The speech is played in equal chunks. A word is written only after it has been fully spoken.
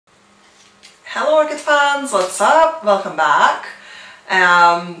Hello Orchid fans, what's up? Welcome back.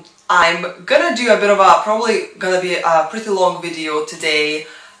 I'm gonna do a bit of a, probably gonna be a pretty long video today,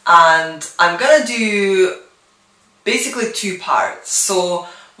 and I'm gonna do basically two parts. So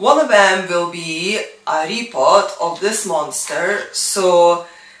one of them will be a repot of this monster. So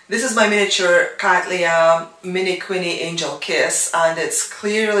this is my miniature Cattleya Mini Queenie Angel Kiss, and it's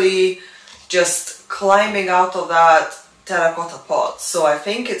clearly just climbing out of that terracotta pot. So I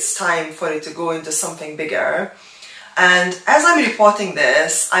think it's time for it to go into something bigger. And as I'm repotting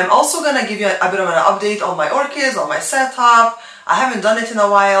this, I'm also gonna give you a bit of an update on my orchids, on my setup. I haven't done it in a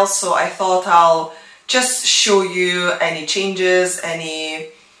while, so I thought I'll just show you any changes, any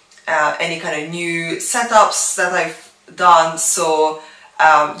kind of new setups that I've done. So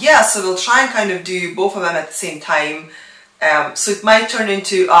yeah, so we'll try and kind of do both of them at the same time. So it might turn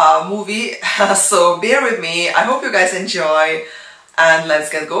into a movie, so bear with me. I hope you guys enjoy, and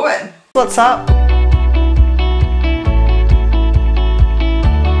let's get going. What's up?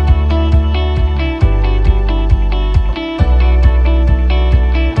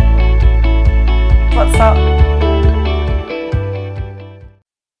 What's up?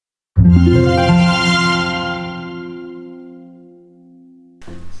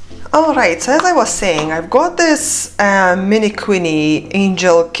 Alright, so as I was saying, I've got this Mini Queenie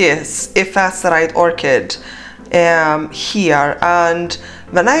Angel Kiss, if that's the right orchid, here, and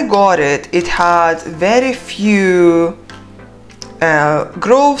when I got it, it had very few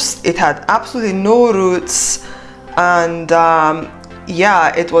growths, it had absolutely no roots, and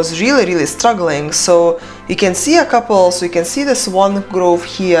yeah, it was really struggling. So you can see a couple, so you can see this one growth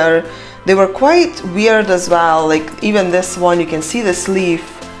here. They were quite weird as well, like even this one, you can see this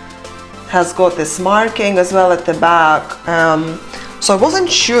leaf has got this marking as well at the back. So I wasn't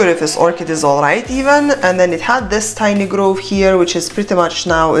sure if this orchid is alright even, and then it had this tiny growth here, which is pretty much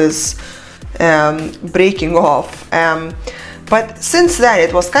now is breaking off. But since then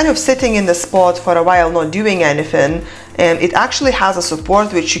it was kind of sitting in the spot for a while, not doing anything. It actually has a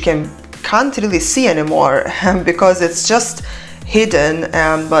support which you can't really see anymore because it's just hidden,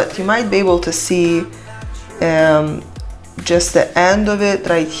 but you might be able to see just the end of it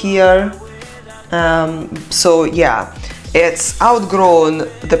right here. So yeah, it's outgrown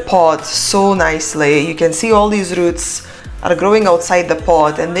the pot so nicely. You can see all these roots are growing outside the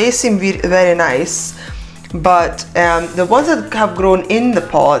pot, and they seem very nice, but the ones that have grown in the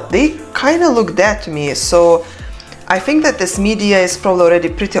pot, they kind of look dead to me. So I think that this media is probably already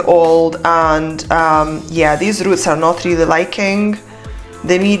pretty old, and yeah, these roots are not really liking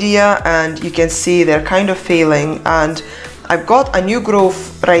the media, and you can see they're kind of failing. And I've got a new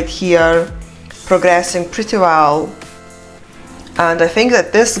growth right here progressing pretty well, and I think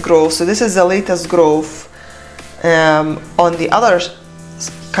that this growth, so this is the latest growth on the other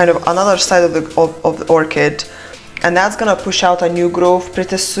kind of another side of the orchid, and that's gonna push out a new growth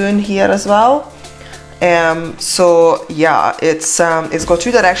pretty soon here as well. So yeah, it's got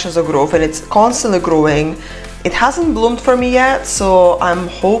two directions of growth, and it's constantly growing. It hasn't bloomed for me yet, so I'm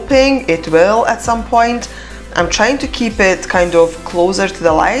hoping it will at some point. I'm trying to keep it kind of closer to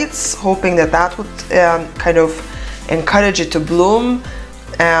the lights, hoping that that would kind of encourage it to bloom,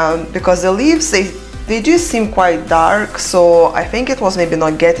 because the leaves, they do seem quite dark, so I think it was maybe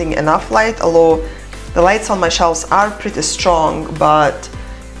not getting enough light, although the lights on my shelves are pretty strong. But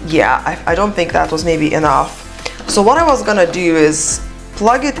yeah, I don't think that was maybe enough. So what I was gonna do is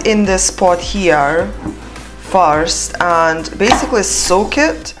plug it in this pot here first and basically soak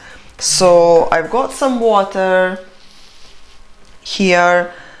it. So I've got some water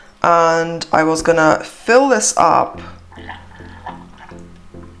here, and I was gonna fill this up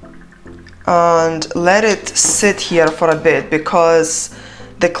and let it sit here for a bit, because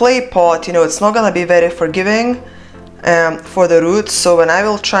the clay pot, you know, it's not gonna be very forgiving for the roots. So when I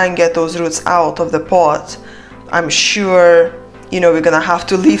will try and get those roots out of the pot, I'm sure, you know, we're gonna have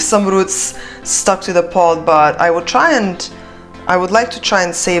to leave some roots stuck to the pot, but I would like to try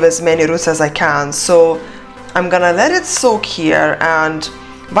and save as many roots as I can. So I'm gonna let it soak here, and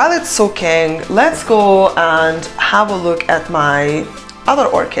while it's soaking, let's go and have a look at my other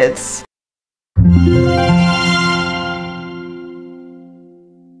orchids.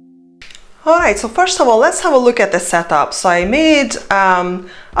 Alright, so first of all, let's have a look at the setup. So I made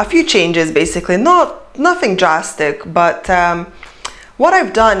a few changes, basically, nothing drastic, but what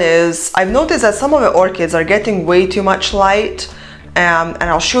I've done is I've noticed that some of the orchids are getting way too much light, and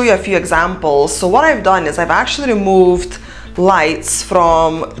I'll show you a few examples. So what I've done is I've actually removed lights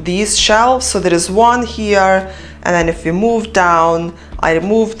from these shelves. So there is one here, and then if we move down, I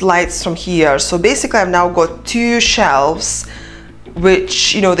removed lights from here. So basically I've now got two shelves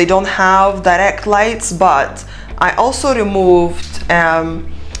which, you know, they don't have direct lights, but I also removed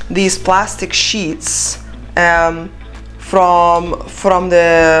these plastic sheets from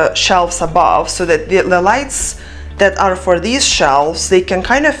the shelves above, so that the lights that are for these shelves, they can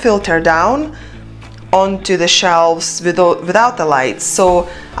kind of filter down onto the shelves without the lights. So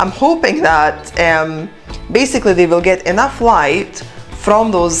I'm hoping that basically they will get enough light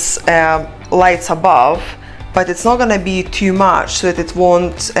from those lights above, but it's not gonna be too much so that it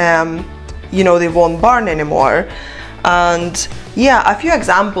won't, you know, they won't burn anymore. And yeah, a few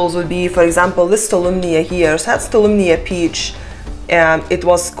examples would be, for example, this Stolumnia here. So that's Stolumnia peach. It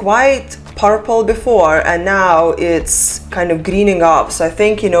was quite purple before, and now it's kind of greening up. So I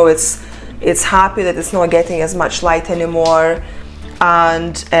think, you know, it's happy that it's not getting as much light anymore.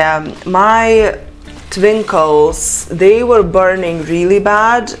 And my twinkles, they were burning really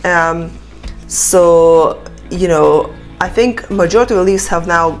bad. So, you know, I think majority of the leaves have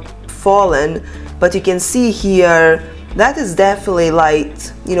now fallen, but you can see here that is definitely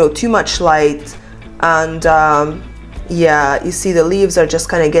light, you know, too much light. And yeah, you see the leaves are just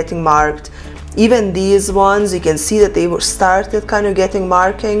kind of getting marked. Even these ones, you can see that they were started kind of getting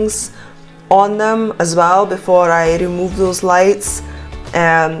markings on them as well before I removed those lights.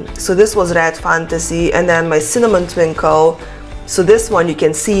 So this was Red Fantasy, and then my Cinnamon Twinkle. So this one you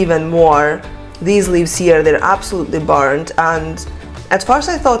can see even more. These leaves here, they're absolutely burned, and at first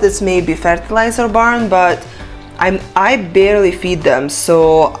I thought it's maybe fertilizer burn, but I barely feed them,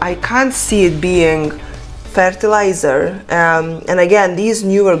 so I can't see it being fertilizer. And again, these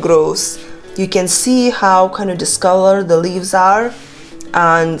newer growths, you can see how kind of discolored the leaves are,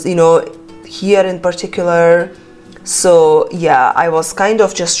 and you know, here in particular. So yeah, I was kind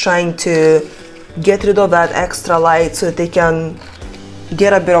of just trying to get rid of that extra light so that they can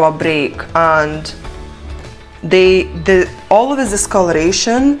get a bit of a break. And all of this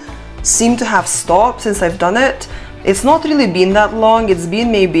discoloration seem to have stopped since I've done it. It's not really been that long. It's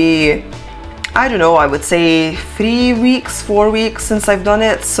been maybe, I don't know, I would say 3 weeks, 4 weeks since I've done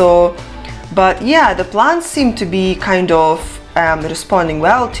it. So, but yeah, the plants seem to be kind of responding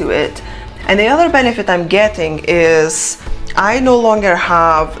well to it. And the other benefit I'm getting is I no longer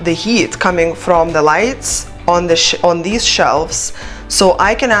have the heat coming from the lights on these shelves, so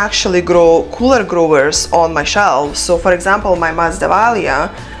I can actually grow cooler growers on my shelves. So for example, my Masdevallia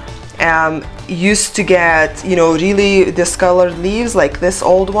used to get, you know, really discolored leaves, like this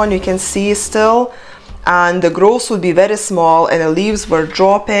old one you can see still, and the growths would be very small and the leaves were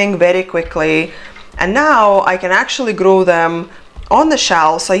dropping very quickly. And now I can actually grow them on the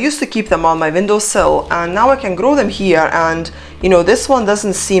shelves. I used to keep them on my windowsill, and now I can grow them here. And you know, this one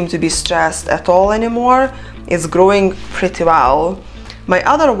doesn't seem to be stressed at all anymore. It's growing pretty well. My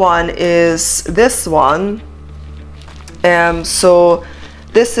other one is this one. So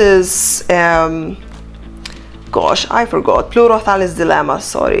this is gosh, I forgot, Pleurophthalus dilemma,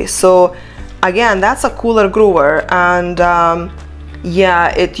 sorry. So again, that's a cooler grower, and yeah,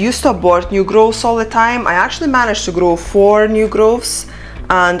 it used to abort new growths all the time. I actually managed to grow 4 new growths,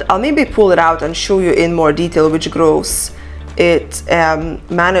 and I'll maybe pull it out and show you in more detail which growths it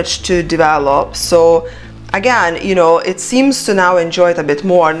managed to develop. So again, you know, it seems to now enjoy it a bit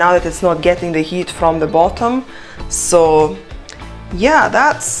more now that it's not getting the heat from the bottom. So yeah,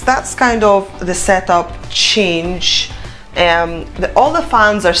 that's kind of the setup change. All the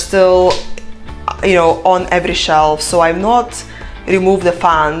fans are still, you know, on every shelf, so I've not removed the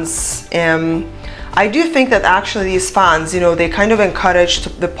fans. I do think that actually these fans, you know, they kind of encourage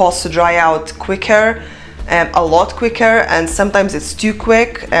the pots to dry out quicker, a lot quicker, and sometimes it's too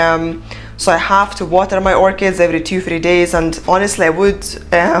quick. So I have to water my orchids every 2-3 days, and honestly I would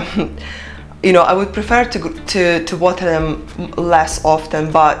you know, I would prefer to water them less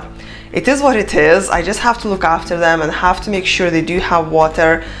often, but it is what it is. I just have to look after them and have to make sure they do have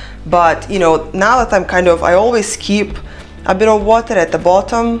water. But you know, now that I always keep a bit of water at the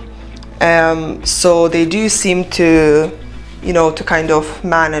bottom, so they do seem to, you know, to kind of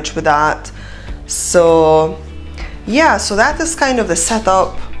manage with that. So yeah, so that is kind of the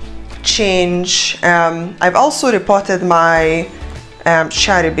setup change. I've also repotted my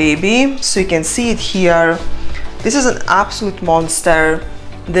cherry baby, so you can see it here. This is an absolute monster.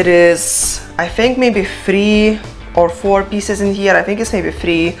 There is, I think, maybe 3 or 4 pieces in here. I think it's maybe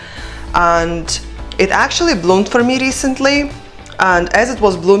 3, and it actually bloomed for me recently, and as it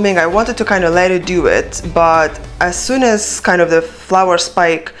was blooming I wanted to kind of let it do it, but as soon as kind of the flower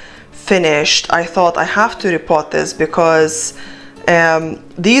spike finished, I thought I have to repot this, because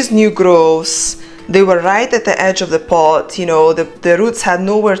these new growths, they were right at the edge of the pot. You know, the roots had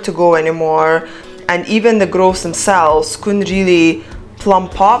nowhere to go anymore, and even the growths themselves couldn't really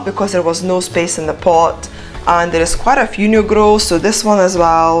plump up because there was no space in the pot. And there is quite a few new growths, so this one as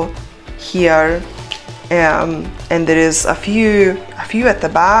well here, and there is a few at the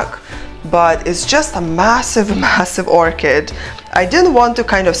back, but it's just a massive massive orchid. I didn't want to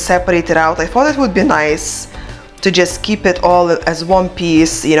kind of separate it out. I thought it would be nice to just keep it all as one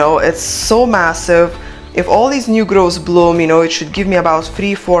piece. You know, it's so massive. If all these new growths bloom, you know, it should give me about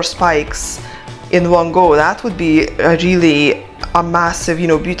 3-4 spikes in one go. That would be really a massive, you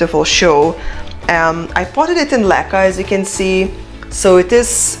know, beautiful show. I potted it in leca, as you can see. So it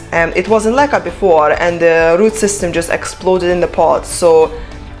is, it was in leca before, and the root system just exploded in the pot. So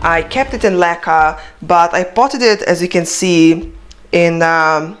I kept it in leca, but I potted it, as you can see, in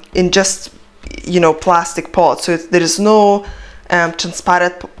just, you know, plastic pot. So there is no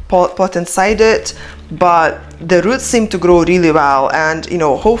transparent pot inside it, but the roots seem to grow really well, and you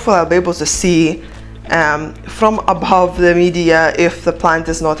know, hopefully I'll be able to see from above the media if the plant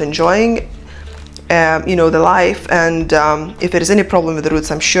is not enjoying you know, the life, and if there is any problem with the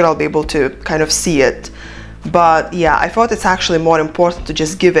roots, I'm sure I'll be able to kind of see it. But yeah, I thought it's actually more important to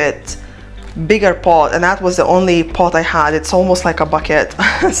just give it bigger pot, and that was the only pot I had. It's almost like a bucket.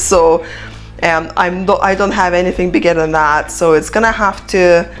 So I don't have anything bigger than that, so it's gonna have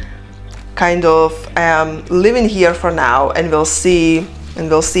to kind of live in here for now, and we'll see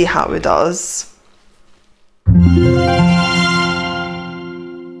how it does.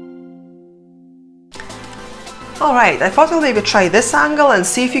 Alright, I thought we'll maybe try this angle and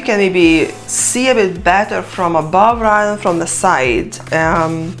see if you can maybe see a bit better from above rather than from the side.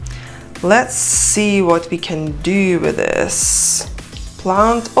 Let's see what we can do with this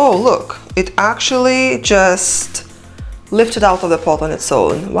plant. Oh look, it actually just lifted out of the pot on its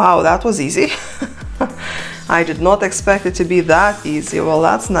own. Wow, that was easy. I did not expect it to be that easy. Well,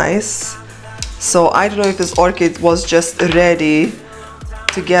 that's nice. So I don't know if this orchid was just ready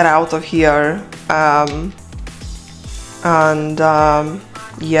to get out of here.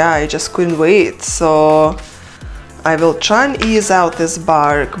 Yeah, I just couldn't wait. So I will try and ease out this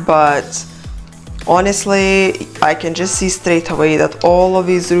bark, but honestly, I can just see straight away that all of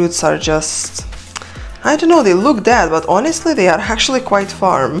these roots are just, I don't know, they look dead, but honestly they are actually quite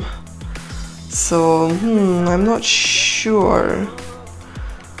firm. So I'm not sure.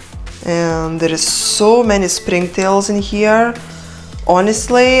 And there is so many springtails in here.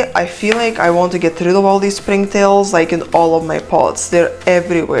 Honestly, I feel like I want to get rid of all these springtails, like in all of my pots. They're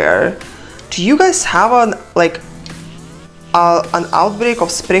everywhere. Do you guys have an outbreak of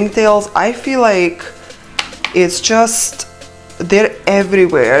springtails? I feel like it's just, they're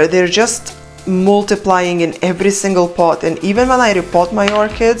everywhere. They're just multiplying in every single pot. And even when I repot my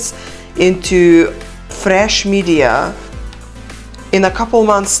orchids into fresh media, in a couple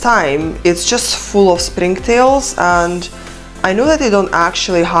months time, it's just full of springtails. And I know that they don't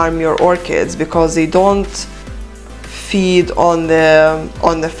actually harm your orchids because they don't feed on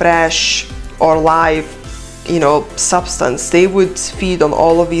the fresh or live, you know, substance. They would feed on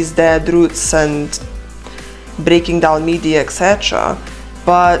all of these dead roots and breaking down media, etc.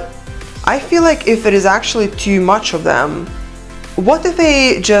 But I feel like if there is actually too much of them, what if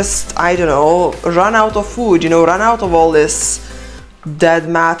they just, I don't know, run out of food, you know, run out of all this dead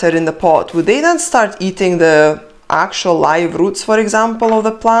matter in the pot? Would they then start eating the actual live roots, for example, of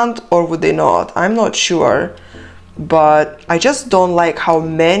the plant, or would they not? I'm not sure, but I just don't like how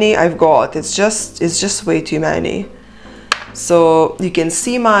many I've got. It's just way too many. So you can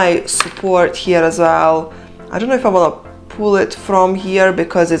see my support here as well. I don't know if I want to pull it from here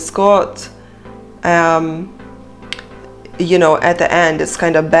because it's got you know, at the end it's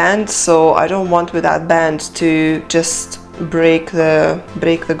kind of bent, so I don't want with that bend to just break the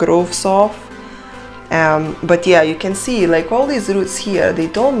growths off. But yeah, you can see like all these roots here, they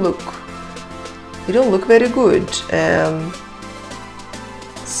don't look very good.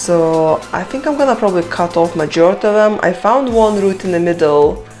 So I think I'm gonna probably cut off majority of them. I found one root in the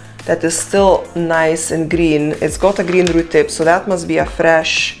middle that is still nice and green. It's got a green root tip, so that must be a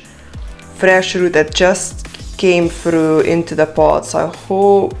fresh root that just came through into the pot. So I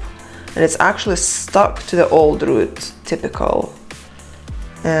hope, and it's actually stuck to the old root, typical.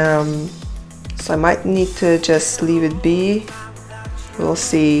 So I might need to just leave it be. We'll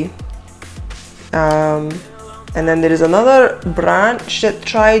see. And then there is another branch that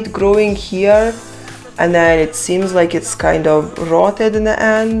tried growing here, and then it seems like it's kind of rotted in the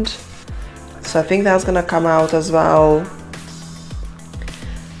end. So I think that's gonna come out as well.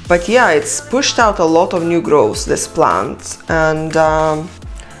 But yeah, it's pushed out a lot of new growths, this plant, and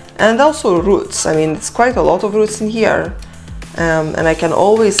also roots. I mean, it's quite a lot of roots in here, and I can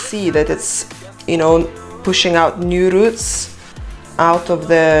always see that it's, you know, pushing out new roots out of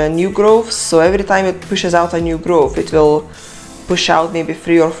the new growths. So every time it pushes out a new growth, it will push out maybe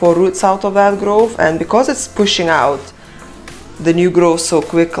 3 or 4 roots out of that growth. And because it's pushing out the new growth so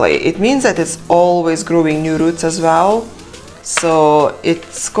quickly, it means that it's always growing new roots as well. So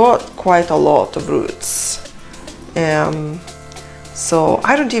it's got quite a lot of roots. So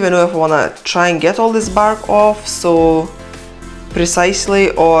I don't even know if I want to try and get all this bark off so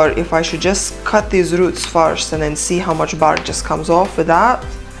precisely, or if I should just cut these roots first and then see how much bark just comes off with that.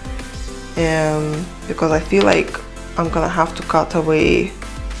 Because I feel like I'm gonna have to cut away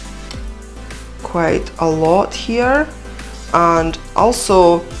quite a lot here. And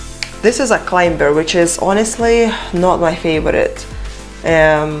also, this is a climber, which is honestly not my favorite.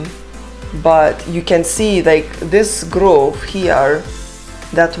 But you can see like this growth here,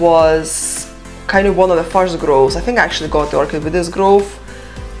 that was kind of one of the first growths. I think I actually got the orchid with this growth.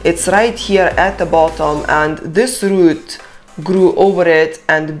 It's right here at the bottom, and this root grew over it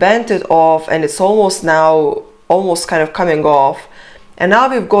and bent it off, and it's almost now almost kind of coming off. And now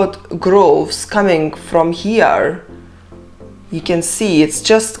we've got growths coming from here. You can see it's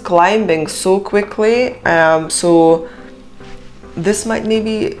just climbing so quickly. So this might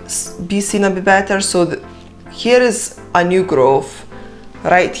maybe be seen a bit better. So here is a new growth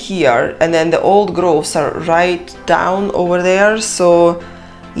right here, and then the old growths are right down over there. So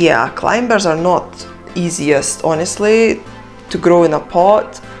yeah, climbers are not easiest honestly to grow in a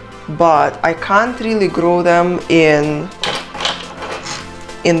pot, but I can't really grow them in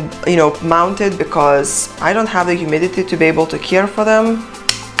you know, mounted, because I don't have the humidity to be able to care for them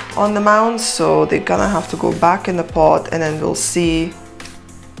on the mound. So they're gonna have to go back in the pot, and then we'll see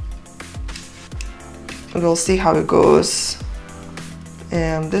how it goes.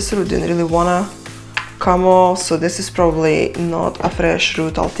 This root didn't really wanna come off, so this is probably not a fresh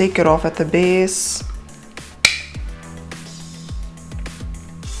root. I'll take it off at the base.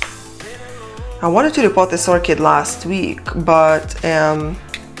 I wanted to repot this orchid last week, but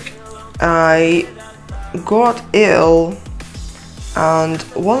I got ill and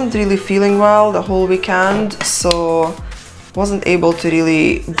wasn't really feeling well the whole weekend, so wasn't able to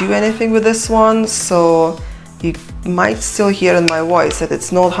really do anything with this one. So you might still hear in my voice that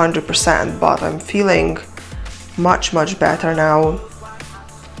it's not 100%, but I'm feeling much better now.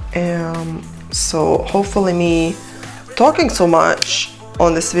 So hopefully me talking so much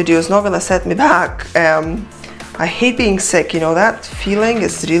on this video is not gonna set me back. I hate being sick, you know, that feeling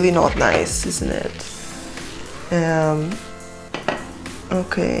is really not nice, isn't it?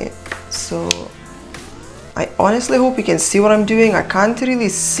 Okay, so I honestly hope you can see what I'm doing. I can't really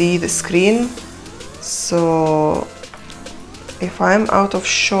see the screen, so if I'm out of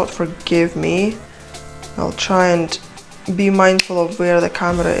shot, forgive me. I'll try and be mindful of where the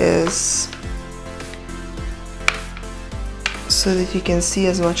camera is so that you can see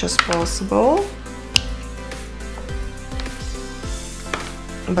as much as possible.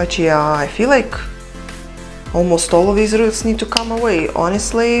 But yeah, I feel like almost all of these roots need to come away,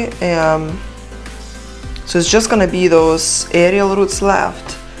 honestly. So it's just gonna be those aerial roots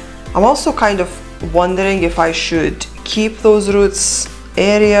left. I'm also kind of wondering if I should keep those roots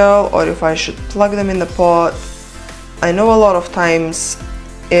aerial or if I should plug them in the pot. I know a lot of times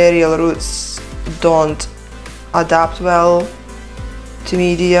aerial roots don't adapt well to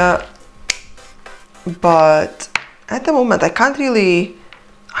media, but at the moment I can't really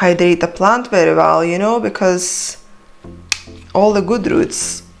hydrate the plant very well, you know, because all the good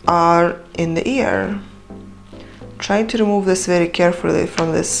roots are in the air. Trying to remove this very carefully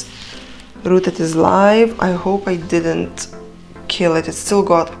from this root that is live. I hope I didn't kill it. It's still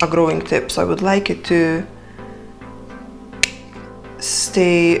got a growing tip, so I would like it to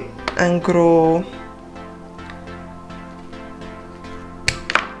stay and grow.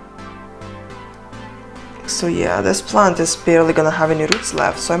 So yeah, this plant is barely gonna have any roots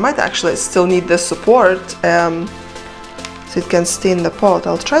left, so I might actually still need this support so it can stay in the pot.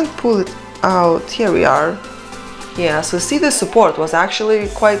 I'll try and pull it out. Here we are. Yeah, so see, the support was actually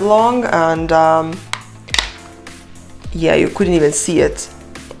quite long, and yeah, you couldn't even see it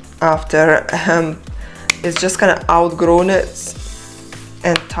after. It's just kind of outgrown it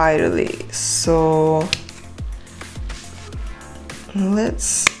entirely. So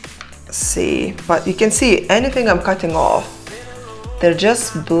let's see, but you can see anything I'm cutting off, they're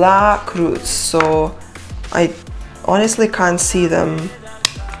just black roots, so I honestly can't see them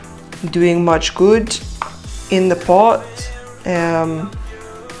doing much good in the pot.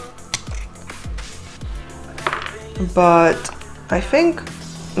 But I think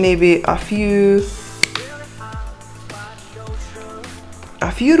maybe a few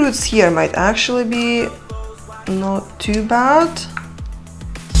few roots here might actually be not too bad.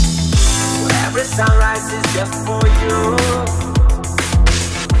 Every sunrise is just for you,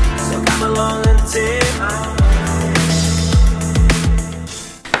 so come along and take my hand.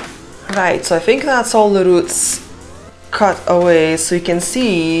 Right, so I think that's all the roots cut away, so you can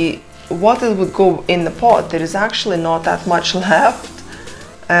see what it would go in the pot. There is actually not that much left.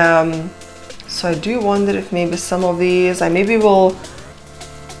 So I do wonder if maybe some of these, I maybe will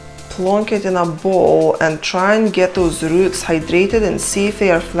plonk it in a bowl and try and get those roots hydrated and see if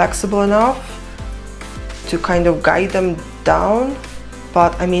they are flexible enough to kind of guide them down.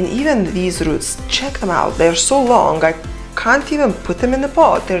 But I mean, even these roots, check them out, they're so long, I can't even put them in the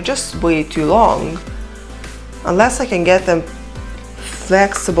pot, they're just way too long. Unless I can get them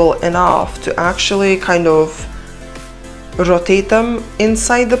flexible enough to actually kind of rotate them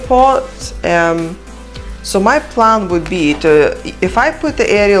inside the pot. So my plan would be to, if I put the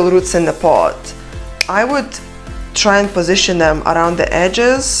aerial roots in the pot, I would try and position them around the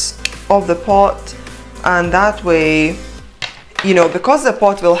edges of the pot, and that way, you know, because the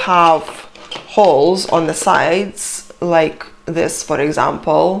pot will have holes on the sides like this, for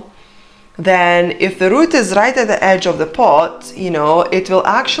example, then if the root is right at the edge of the pot, you know, it will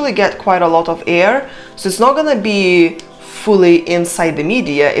actually get quite a lot of air. So it's not going to be fully inside the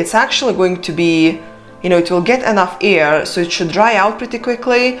media, it's actually going to be, you know, it will get enough air, so it should dry out pretty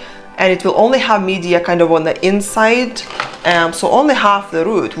quickly, and it will only have media kind of on the inside. So only half the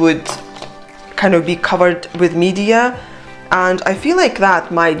root would kind of be covered with media, and I feel like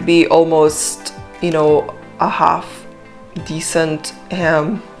that might be almost, you know, a half decent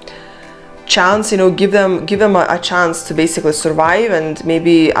chance, you know, give them a chance to basically survive and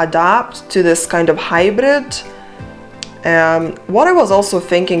maybe adapt to this kind of hybrid. What I was also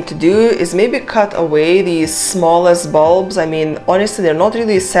thinking to do is maybe cut away these smallest bulbs. I mean, honestly, they're not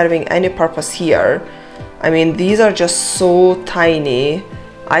really serving any purpose here. I mean, these are just so tiny.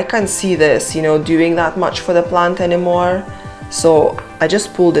 I can't see this, you know, doing that much for the plant anymore. So I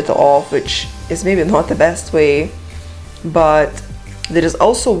just pulled it off, which is maybe not the best way. But there is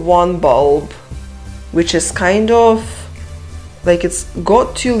also one bulb which is kind of like, it's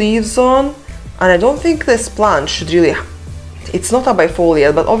got two leaves on, and I don't think this plant should really, it's not a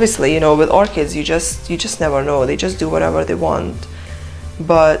bifolia, but obviously, you know, with orchids you just never know, they just do whatever they want.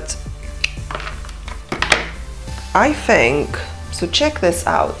 But I think, so check this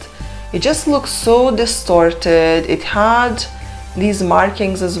out, it just looks so distorted. It had these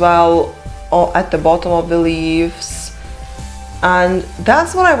markings as well at the bottom of the leaves, and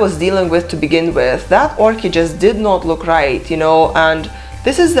that's what I was dealing with to begin with. That orchid just did not look right, you know, and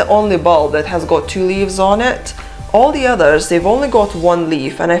this is the only bulb that has got two leaves on it. All the others, they've only got one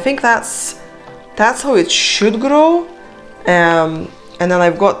leaf, and I think that's how it should grow. And then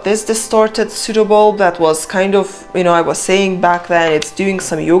I've got this distorted pseudobulb that was kind of, you know, I was saying back then, it's doing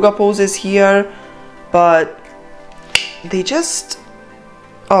some yoga poses here, but they just,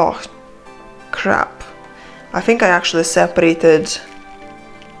 oh crap, I think I actually separated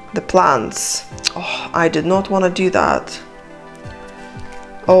the plants. Oh, I did not want to do that.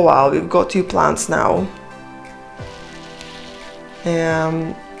 Oh wow, we've got two plants now.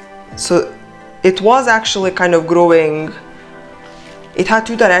 So it was actually kind of growing, it had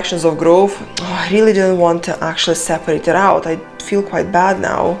two directions of growth. Oh, I really didn't want to actually separate it out. I feel quite bad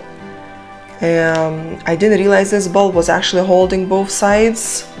now. I didn't realize this bulb was actually holding both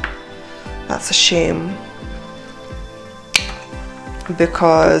sides. That's a shame,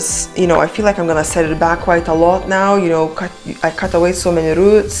 because, you know, I feel like I'm gonna set it back quite a lot now. You know, I cut away so many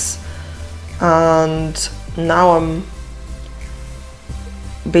roots, and now I'm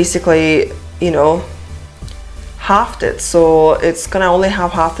basically, you know, halved it, so it's gonna only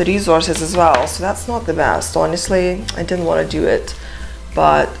have half the resources as well, so that's not the best. Honestly, I didn't want to do it,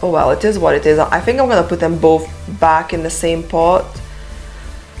 but oh well, it is what it is. I think I'm gonna put them both back in the same pot.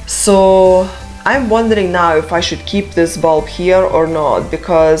 So I'm wondering now if I should keep this bulb here or not,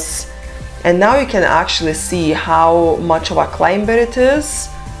 because, and now you can actually see how much of a climber it is.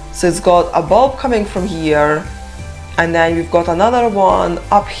 So it's got a bulb coming from here, and then we've got another one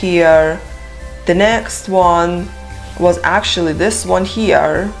up here. The next one was actually this one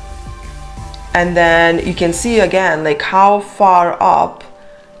here, and then you can see again like how far up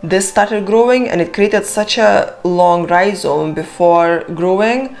this started growing, and it created such a long rhizome before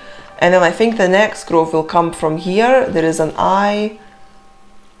growing. And then I think the next growth will come from here. There is an eye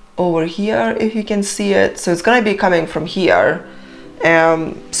over here, if you can see it, so it's gonna be coming from here.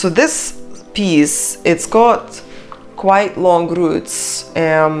 So this piece, it's got quite long roots,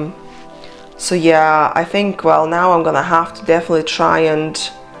 So yeah, I think, well, now I'm gonna have to definitely try and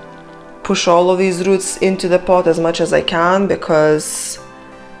push all of these roots into the pot as much as I can, because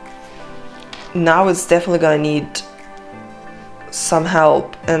now it's definitely gonna need some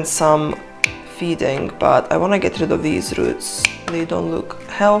help and some feeding. But I want to get rid of these roots, they don't look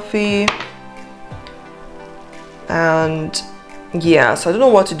healthy. And yeah, so I don't know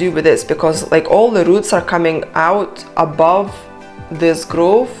what to do with this, because like all the roots are coming out above this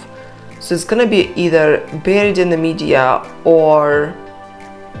growth, so it's gonna be either buried in the media or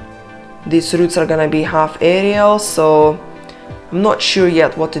these roots are gonna be half aerial. So I'm not sure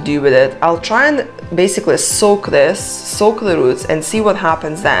yet what to do with it. I'll try and basically soak the roots and see what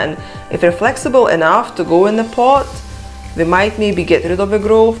happens then. If they're flexible enough to go in the pot, we might maybe get rid of the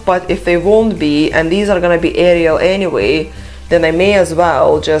growth, but if they won't be, and these are gonna be aerial anyway, then I may as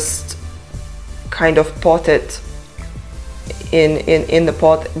well just kind of pot it in the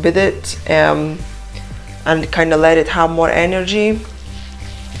pot with it, and kind of let it have more energy.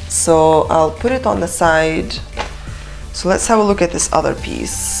 So I'll put it on the side. So let's have a look at this other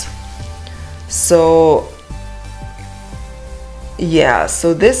piece. So yeah,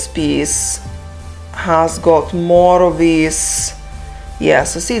 so this piece has got more of these, yeah,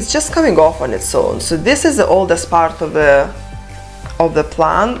 so see, it's just coming off on its own. So this is the oldest part of the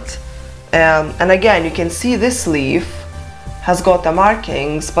plant, and again, you can see this leaf has got the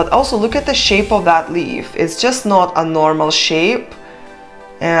markings, but also look at the shape of that leaf. It's just not a normal shape.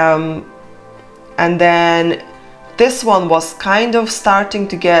 And then this one was kind of starting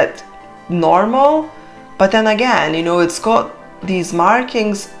to get normal, but then again, you know, it's got these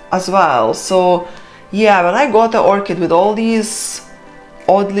markings as well. So yeah, when I got the orchid with all these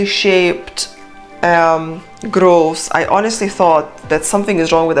oddly shaped growths, I honestly thought that something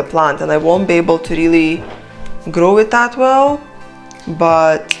is wrong with the plant and I won't be able to really grow it that well.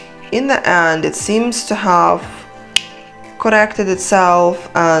 But in the end, it seems to have corrected itself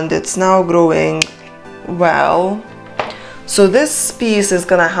and it's now growing well. So this piece is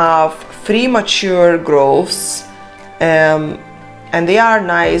gonna have 3 mature growths, and they are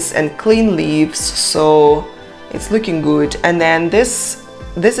nice and clean leaves, so it's looking good. And then this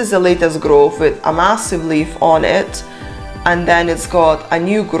is the latest growth with a massive leaf on it, and then it's got a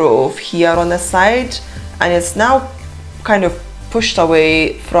new growth here on the side, and it's now kind of pushed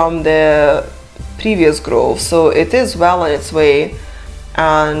away from the previous growth, so it is well on its way.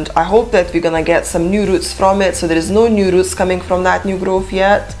 And I hope that we're gonna get some new roots from it. So there is no new roots coming from that new growth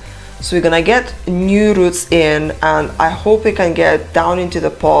yet, so we're gonna get new roots in, and I hope we can get down into the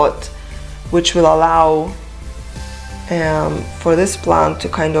pot, which will allow for this plant to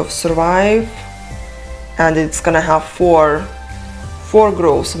kind of survive. And it's gonna have four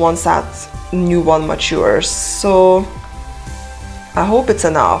growths once that new one matures. So I hope it's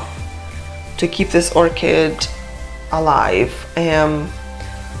enough to keep this orchid alive.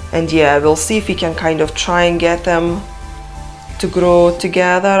 And yeah, we'll see if we can kind of try and get them to grow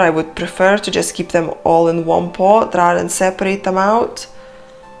together. I would prefer to just keep them all in one pot rather than separate them out.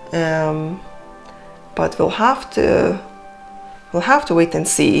 But we'll have to wait and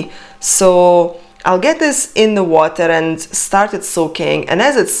see. So I'll get this in the water and start it soaking, and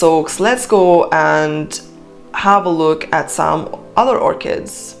as it soaks, let's go and have a look at some other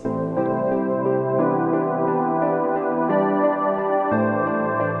orchids.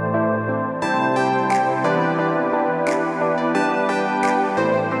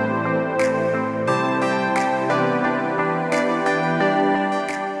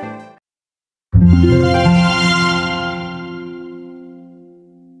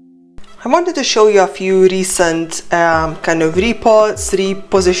 I wanted to show you a few recent kind of repots,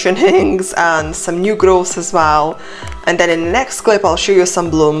 repositionings, and some new growths as well. And then in the next clip, I'll show you some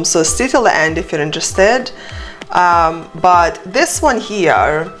blooms, so stay till the end if you're interested. But this one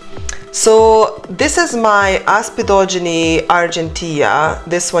here, so this is my Aspidogene argentea,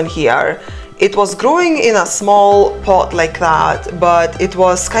 this one here. It was growing in a small pot like that, but it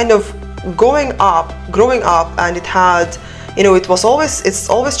was kind of growing up, and it had, you know, it's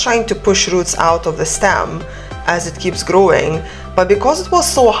always trying to push roots out of the stem as it keeps growing. But because it was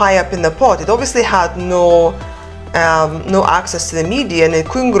so high up in the pot, it obviously had no access to the media, and it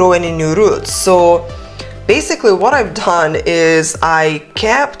couldn't grow any new roots. So basically what I've done is I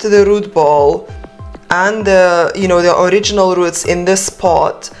kept the root ball and the original roots in this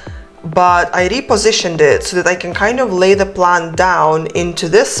pot, but I repositioned it so that I can kind of lay the plant down into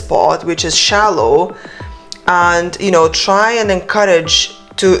this pot, which is shallow, and try and encourage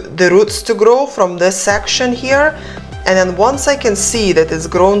the roots to grow from this section here. And then once I can see that it's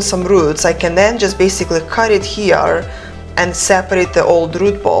grown some roots, I can then just basically cut it here and separate the old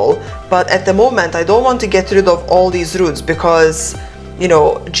root ball. But at the moment I don't want to get rid of all these roots because, you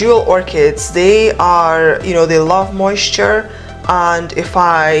know, jewel orchids, they are, you know, they love moisture, and if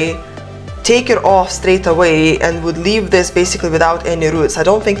I take it off straight away and would leave this basically without any roots, I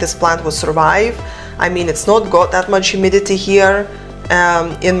don't think this plant would survive. I mean, it's not got that much humidity here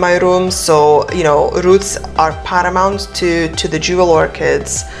in my room, so, you know, roots are paramount to the jewel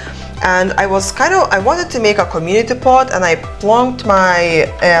orchids. And I wanted to make a community pot, and I plonked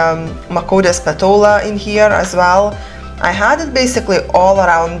my Macodes petola in here as well. I had it basically all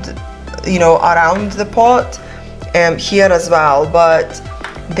around, you know, around the pot here as well, but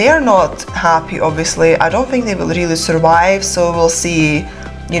they are not happy, obviously. I don't think they will really survive, so we'll see.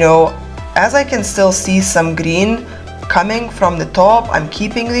 You know, as I can still see some green coming from the top, I'm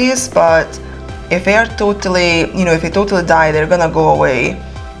keeping these, but if they are totally, you know, if they totally die, they're gonna go away.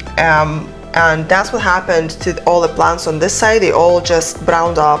 And that's what happened to all the plants on this side. They all just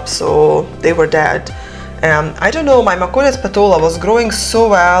browned up, so they were dead. I don't know, my Macodes petola was growing so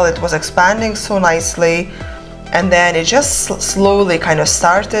well, it was expanding so nicely, and then it just slowly kind of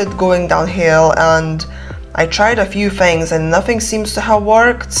started going downhill, and I tried a few things and nothing seems to have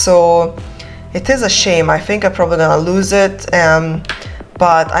worked, so it is a shame. I think I'm probably gonna lose it,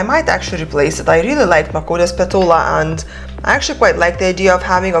 but I might actually replace it. I really liked Macodes petola, and I actually quite like the idea of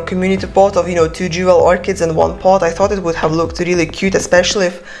having a community pot of, you know, 2 jewel orchids in one pot. I thought it would have looked really cute, especially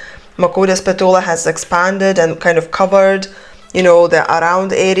if Macodes petola has expanded and kind of covered, you know, the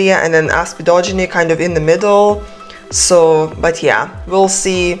around area, and then Aspidogene kind of in the middle. So, but yeah, we'll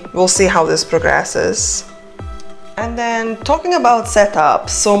see how this progresses. And then talking about setup,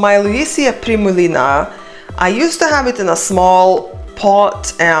 so my Luisia primulina, I used to have it in a small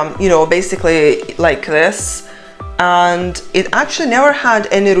pot, you know, basically like this, and it actually never had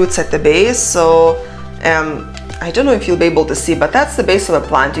any roots at the base. So I don't know if you'll be able to see, but that's the base of the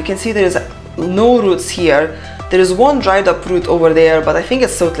plant. You can see there is no roots here. There is one dried up root over there, but I think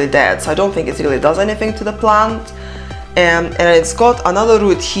it's totally dead, so I don't think it really does anything to the plant. And it's got another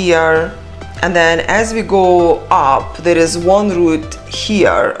root here, and then as we go up, there is one root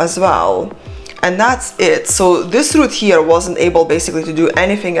here as well, and that's it. So this root here wasn't able basically to do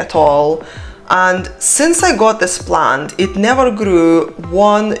anything at all. And since I got this plant, it never grew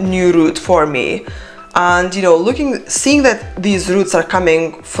one new root for me. And, you know, seeing that these roots are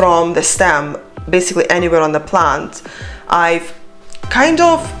coming from the stem basically anywhere on the plant, I've kind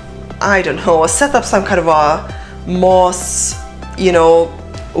of, I don't know, set up some kind of a moss, you know,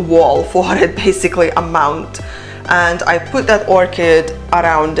 wall for it, basically a mount, and I put that orchid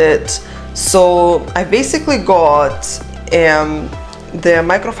around it. So I basically got the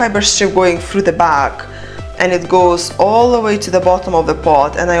microfiber strip going through the back, and it goes all the way to the bottom of the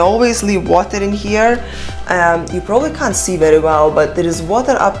pot, and I always leave water in here. You probably can't see very well, but there is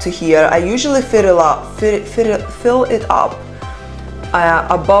water up to here. I usually fill it up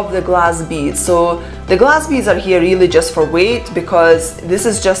above the glass beads. So the glass beads are here really just for weight, because this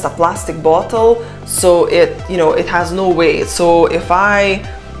is just a plastic bottle, so it, you know, it has no weight. So if I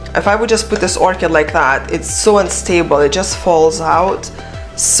would just put this orchid like that, it's so unstable, it just falls out.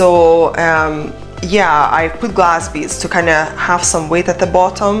 So yeah, I put glass beads to kind of have some weight at the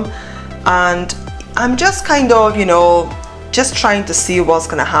bottom, and I'm just kind of, you know, just trying to see what's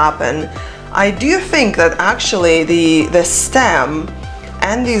gonna happen. I do think that actually the stem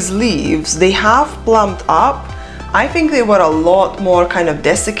and these leaves, they have plumped up. I think they were a lot more kind of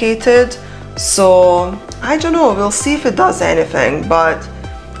desiccated, so I don't know, we'll see if it does anything. But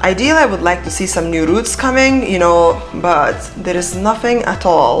ideally I would like to see some new roots coming, you know, but there is nothing at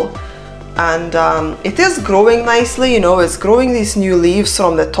all. And it is growing nicely, you know, it's growing these new leaves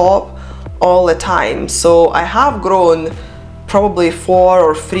from the top all the time. So I have grown probably 4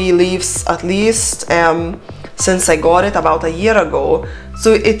 or 3 leaves at least since I got it about a year ago.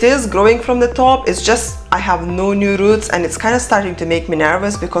 So it is growing from the top, it's just I have no new roots, and it's kind of starting to make me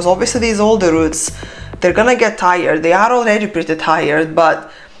nervous, because obviously these older roots, they're gonna get tired. They are already pretty tired,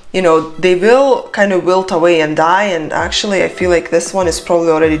 but you know, they will kind of wilt away and die, and actually I feel like this one is probably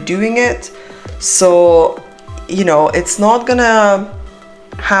already doing it. So, you know, it's not gonna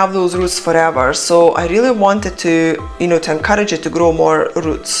have those roots forever. So I really wanted to, you know, to encourage it to grow more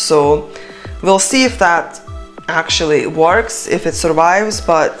roots. So we'll see if that actually works, if it survives,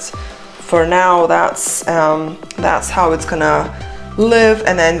 but for now that's how it's gonna live,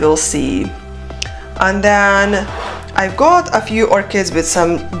 and then we'll see. And then I've got a few orchids with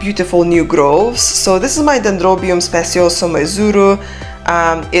some beautiful new growths. So this is my Dendrobium specioso Maizuru.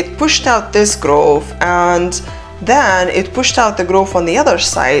 It pushed out this growth, and then it pushed out the growth on the other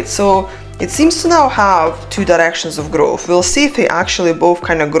side. So it seems to now have two directions of growth. We'll see if they actually both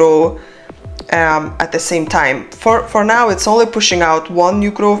kind of grow at the same time. For now, it's only pushing out one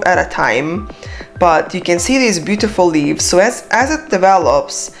new growth at a time, but you can see these beautiful leaves. So as it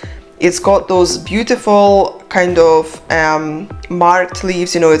develops, it's got those beautiful kind of marked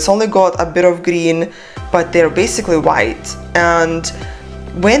leaves. You know, it's only got a bit of green, but they're basically white. And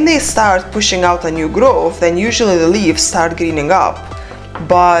when they start pushing out a new growth, then usually the leaves start greening up.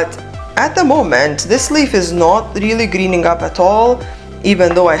 But at the moment, this leaf is not really greening up at all,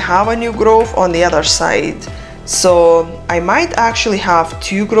 even though I have a new growth on the other side. So I might actually have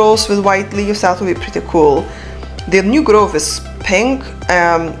two growths with white leaves. That would be pretty cool. The new growth is pink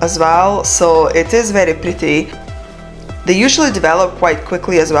as well, so it is very pretty. They usually develop quite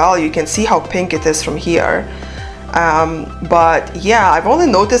quickly as well. You can see how pink it is from here. But yeah, I've only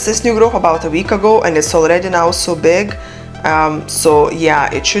noticed this new growth about a week ago, and it's already now so big. So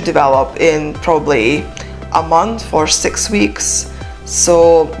yeah, it should develop in probably a month or 6 weeks.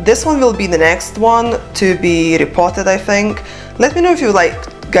 So this one will be the next one to be repotted, I think. Let me know if you would like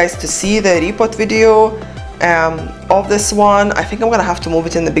guys to see the repot video of this one. I think I'm gonna have to move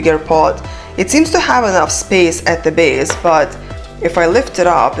it in the bigger pot. It seems to have enough space at the base, but if I lift it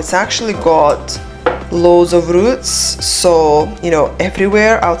up, it's actually got loads of roots, so you know,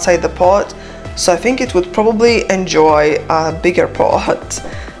 everywhere outside the pot. So I think it would probably enjoy a bigger pot.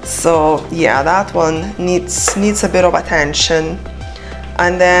 So yeah, that one needs a bit of attention.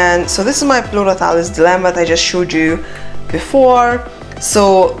 And then, so this is my Pleurotalis dilemma that I just showed you before.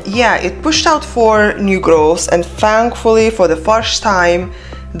 So yeah, it pushed out 4 new growths, and thankfully for the first time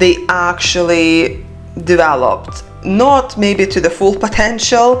they actually developed. Not maybe to the full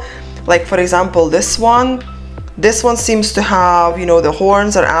potential, like for example this one seems to have, you know, the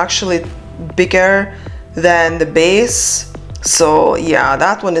horns are actually bigger than the base. So yeah,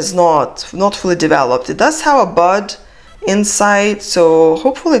 that one is not fully developed. It does have a bud inside, so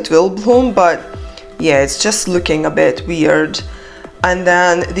hopefully it will bloom, but yeah, it's just looking a bit weird. And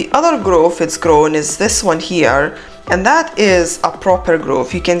then the other growth it's grown is this one here, and that is a proper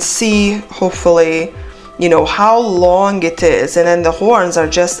growth. You can see, hopefully, you know, how long it is, and then the horns are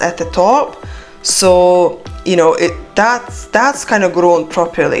just at the top. So you know, that's kind of grown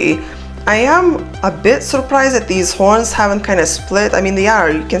properly. I am a bit surprised that these horns haven't kind of split. I mean, they are,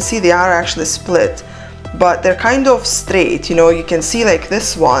 you can see they are actually split, but they're kind of straight. You know, you can see like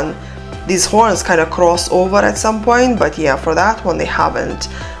this one, these horns kind of cross over at some point, but yeah, for that one they haven't.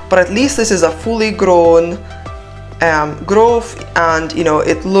 But at least this is a fully grown growth, and you know,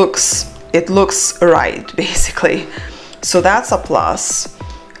 it looks right basically. So that's a plus.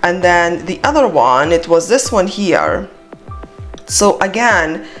 And then the other one, it was this one here. So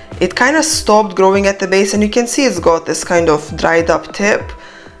again, it kind of stopped growing at the base, and you can see it's got this kind of dried up tip.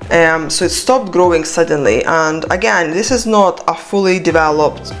 So it stopped growing suddenly, and again, this is not a fully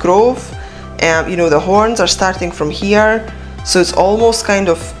developed growth. You know, the horns are starting from here, so it's almost kind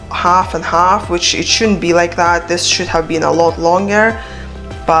of half and half, which it shouldn't be like that. This should have been a lot longer,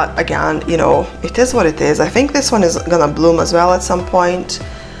 but again, you know, it is what it is. I think this one is gonna bloom as well at some point.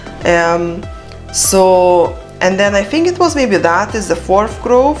 So, and then I think it was maybe that is the 4th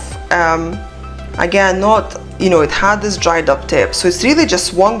growth. Again, not, you know, it had this dried up tip, so it's really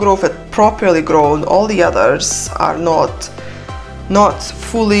just one growth that properly grown. All the others are not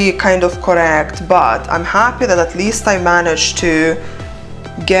fully kind of correct, but I'm happy that at least I managed to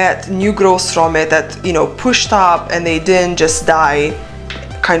get new growths from it that, you know, pushed up and they didn't just die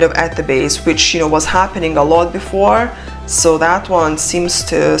kind of at the base, which, you know, was happening a lot before. So that one seems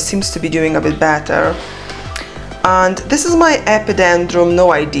to be doing a bit better. And this is my Epidendrum no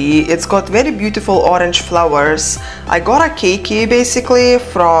ID. It's got very beautiful orange flowers. I got a keiki basically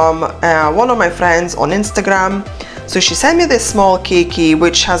from one of my friends on Instagram. So she sent me this small keiki,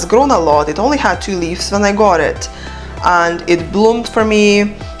 which has grown a lot. It only had 2 leaves when I got it, and it bloomed for me,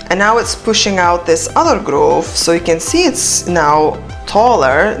 and now it's pushing out this other growth. So you can see it's now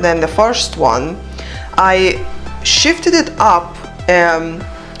taller than the first one. I shifted it up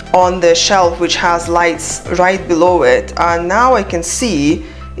on the shelf, which has lights right below it, and now I can see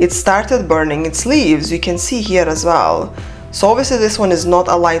it started burning its leaves. You can see here as well. So obviously this one is not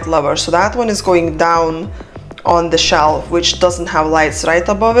a light lover, so that one is going down on the shelf, which doesn't have lights right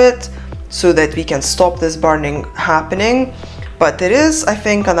above it, so that we can stop this burning happening. But there is, I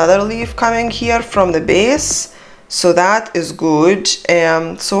think, another leaf coming here from the base, so that is good.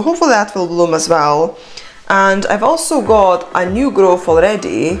 So hopefully that will bloom as well. And I've also got a new growth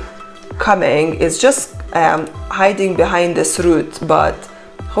already coming. It's just hiding behind this root, but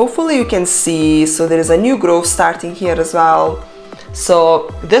hopefully you can see. So there is a new growth starting here as well. So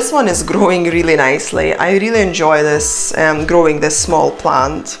this one is growing really nicely. I really enjoy this, growing this small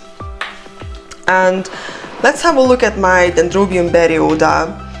plant. And let's have a look at my Dendrobium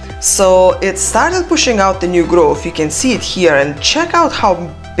berryoda. So it started pushing out the new growth. You can see it here, and check out how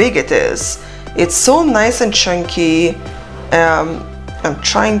big it is. It's so nice and chunky. I'm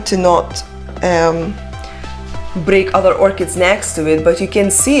trying to not break other orchids next to it, but you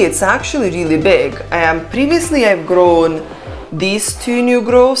can see it's actually really big. Previously I've grown these two new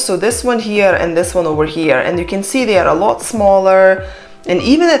growths, so this one here and this one over here, and you can see they are a lot smaller, and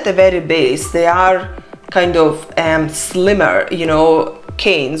even at the very base they are kind of slimmer, you know,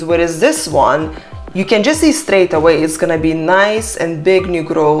 canes, whereas this one you can just see straight away it's gonna be nice and big new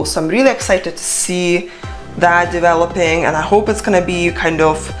growth. So I'm really excited to see that developing, and I hope it's gonna be kind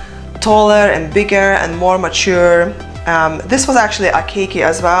of taller and bigger and more mature. This was actually a keiki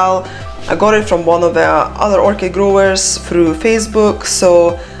as well. I got it from one of the other orchid growers through Facebook,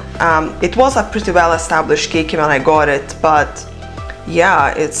 so it was a pretty well established keiki when I got it, but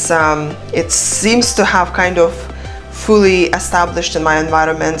yeah, it seems to have kind of fully established in my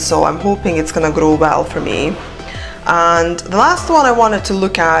environment, so I'm hoping it's gonna grow well for me. And the last one I wanted to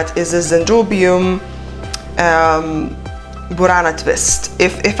look at is this Dendrobium Burana twist.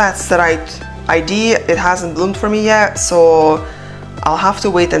 If that's the right ID, it hasn't bloomed for me yet, so I'll have to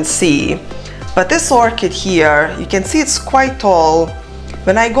wait and see. But this orchid here, you can see it's quite tall.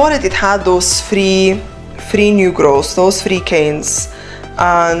 When I got it, it had those three new growths, those 3 canes,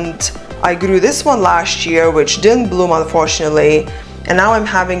 and I grew this one last year, which didn't bloom unfortunately, and now I'm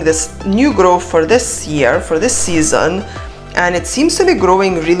having this new growth for this year, for this season, and it seems to be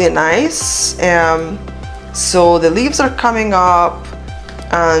growing really nice. So the leaves are coming up,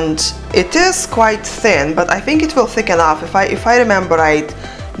 and it is quite thin, but I think it will thicken up. If I remember right,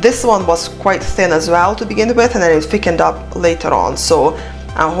 this one was quite thin as well to begin with, and then it thickened up later on. So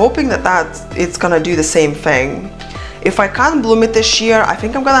I'm hoping that it's gonna do the same thing. If I can't bloom it this year, I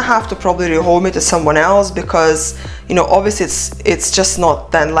think I'm gonna have to probably rehome it to someone else, because, you know, obviously it's just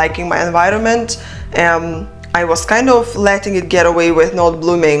not then liking my environment. I was kind of letting it get away with not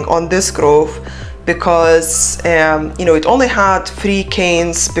blooming on this growth, because you know, it only had 3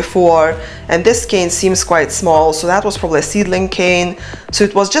 canes before, and this cane seems quite small, so that was probably a seedling cane, so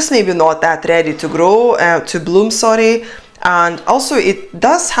it was just maybe not that ready to grow, to bloom, sorry. And also it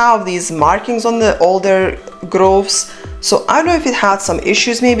does have these markings on the older growths, so I don't know if it had some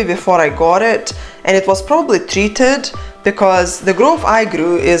issues maybe before I got it, and it was probably treated, because the growth I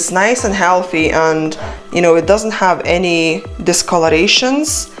grew is nice and healthy, and you know, it doesn't have any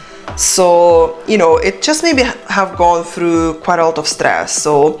discolorations. So, you know, it just maybe have gone through quite a lot of stress.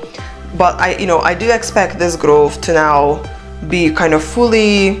 So, but I do expect this growth to now be kind of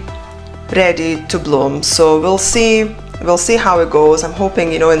fully ready to bloom. So we'll see how it goes. I'm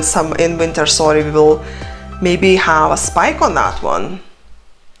hoping, you know, in winter, sorry, we will maybe have a spike on that one.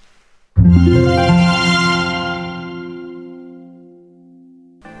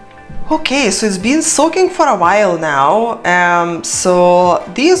 Okay, so it's been soaking for a while now, so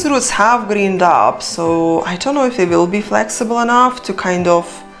these roots have greened up, so I don't know if they will be flexible enough to kind of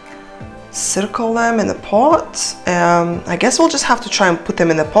circle them in the pot. I guess we'll just have to try and put them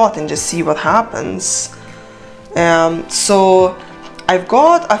in the pot and just see what happens. So I've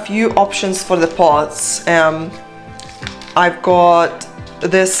got a few options for the pots. I've got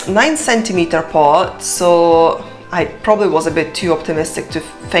this 9 centimeter pot, so I probably was a bit too optimistic to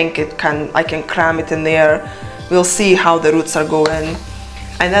think I can cram it in there. We'll see how the roots are going.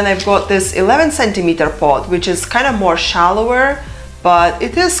 And then I've got this 11 centimeter pot, which is kind of more shallower, but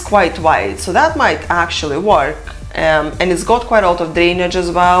it is quite wide, so that might actually work. And it's got quite a lot of drainage as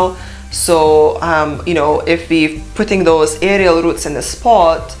well. So, you know, if we're putting those aerial roots in the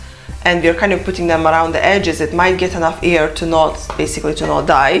spot and we're kind of putting them around the edges, it might get enough air to not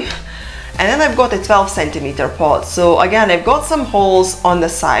die. And then I've got a 12 centimeter pot. So again, I've got some holes on the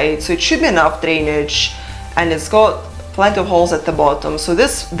side, so it should be enough drainage, and it's got plenty of holes at the bottom. So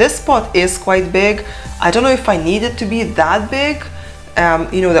this pot is quite big. I don't know if I need it to be that big.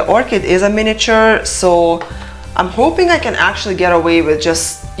 You know, the orchid is a miniature, so I'm hoping I can actually get away with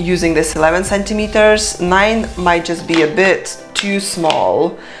just using this 11 centimeters. 9 might just be a bit too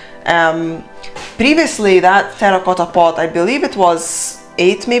small. Previously, that terracotta pot, I believe it was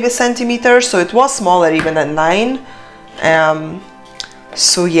 8 maybe centimeters, so it was smaller even than 9.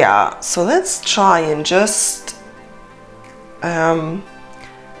 So yeah, so let's try and just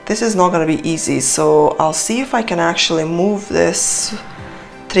this is not gonna be easy, so I'll see if I can actually move this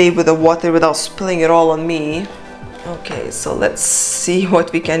tray with the water without spilling it all on me. Okay, so let's see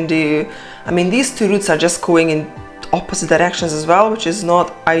what we can do. I mean, these 2 roots are just going in opposite directions as well, which is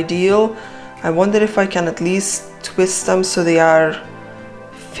not ideal. I wonder if I can at least twist them so they are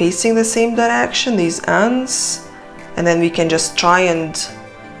facing the same direction, these ends, and then we can just try and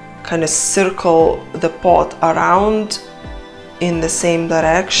kind of circle the pot around in the same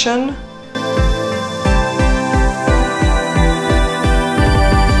direction.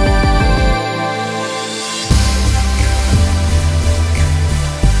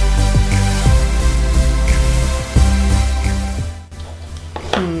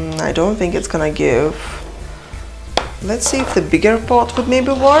 I don't think it's gonna give. Let's see if the bigger pot would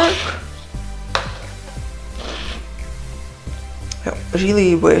maybe work. I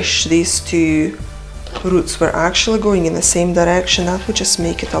really wish these two roots were actually going in the same direction. That would just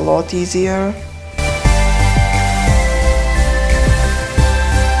make it a lot easier.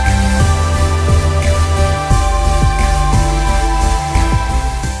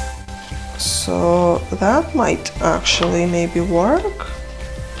 So that might actually maybe work.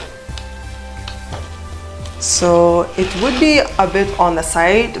 So it would be a bit on the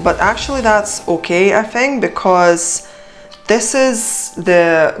side, but actually that's okay, I think, because this is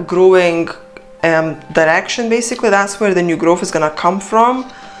the growing direction. Basically that's where the new growth is gonna come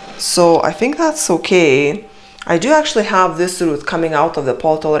from, so I think that's okay. I do actually have this root coming out of the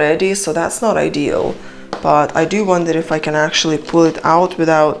pot already, so that's not ideal, but I do wonder if I can actually pull it out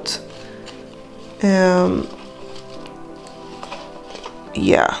without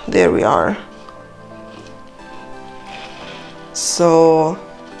yeah, there we are. So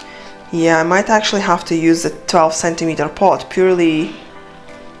yeah, I might actually have to use the 12 centimeter pot purely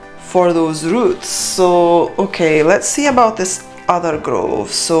for those roots. So okay, let's see about this other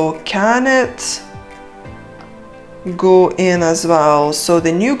growth. So can it go in as well? So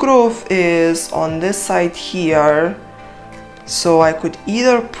the new growth is on this side here, so I could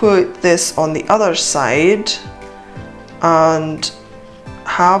either put this on the other side and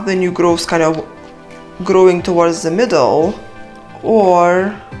have the new growths kind of growing towards the middle,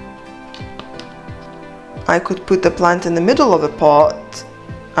 or I could put the plant in the middle of the pot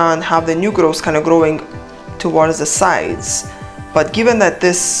and have the new growths kind of growing towards the sides. But given that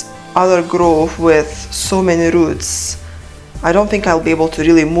this other growth with so many roots, I don't think I'll be able to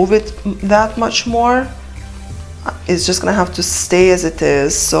really move it that much more. It's just gonna have to stay as it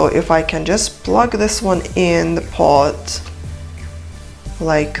is. So if I can just plug this one in the pot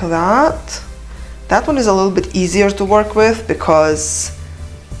like that. That one is a little bit easier to work with because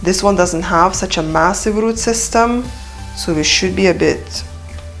this one doesn't have such a massive root system, so it should be a bit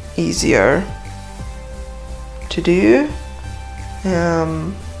easier to do.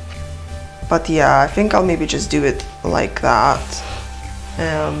 But yeah, I think I'll maybe just do it like that.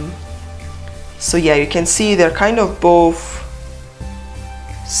 So yeah, you can see they're kind of both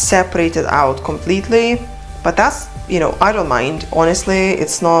separated out completely, but that's, you know, I don't mind, honestly.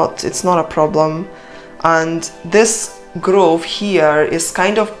 It's not a problem. And this growth here is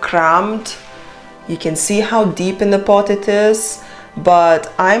kind of crammed. You can see how deep in the pot it is,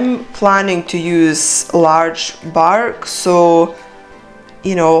 but I'm planning to use large bark, so,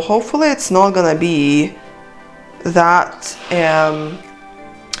 you know, hopefully it's not gonna be that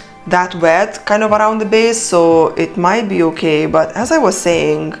that wet kind of around the base, so it might be okay. But as I was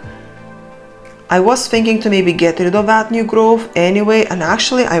saying, I was thinking to maybe get rid of that new growth anyway, and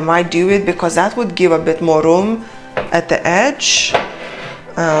actually I might do it because that would give a bit more room at the edge,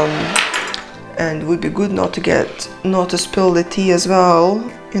 and would be good not to spill the tea as well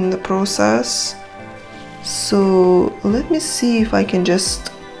in the process. So let me see if I can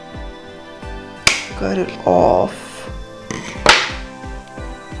just cut it off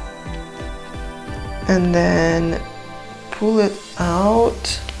and then pull it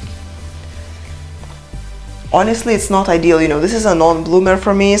out. Honestly, it's not ideal, you know, this is a non-bloomer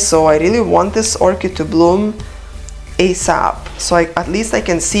for me, so I really want this orchid to bloom ASAP. So at least I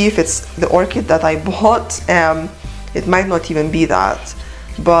can see if it's the orchid that I bought. It might not even be that.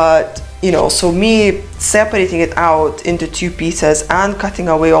 But, you know, so me separating it out into two pieces and cutting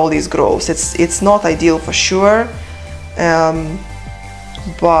away all these growths, it's not ideal for sure.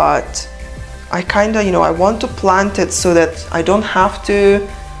 But I kind of, you know, I want to plant it so that I don't have to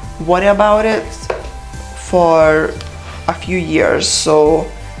worry about it for a few years. So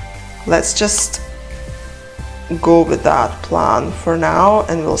let's just go with that plan for now,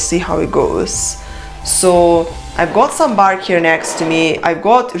 and we'll see how it goes. So I've got some bark here next to me. I've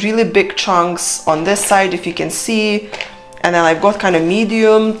got really big chunks on this side, if you can see, and then I've got kind of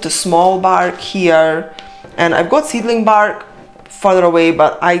medium to small bark here, and I've got seedling bark further away,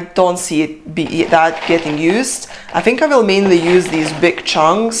 but I don't see it that getting used. I think I will mainly use these big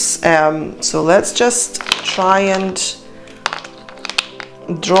chunks. So let's just try and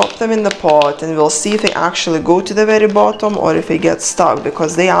drop them in the pot, and we'll see if they actually go to the very bottom or if they get stuck,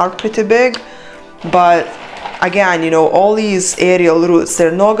 because they are pretty big. But again, you know, all these aerial roots,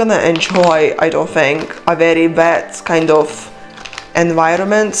 they're not gonna enjoy, I don't think, a very wet kind of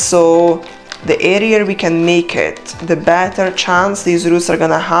environment. So the airier we can make it, the better chance these roots are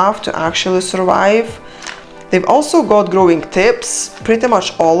gonna have to actually survive. They've also got growing tips, pretty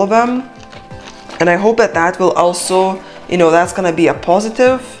much all of them, and I hope that that will also, you know, that's gonna be a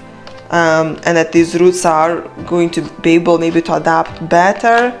positive, and that these roots are going to be able maybe to adapt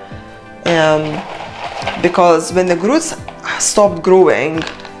better, because when the roots stop growing,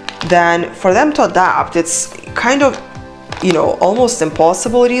 then for them to adapt, it's kind of, you know, almost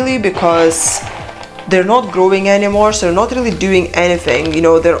impossible really, because they're not growing anymore, so they're not really doing anything. You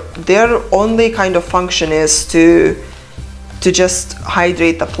know, their only kind of function is to just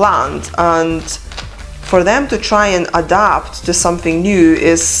hydrate the plant, and for them to try and adapt to something new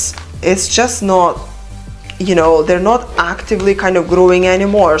it's just not, you know, they're not actively kind of growing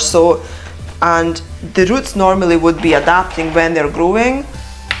anymore. So, and the roots normally would be adapting when they're growing.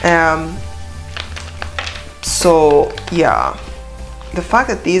 So yeah, the fact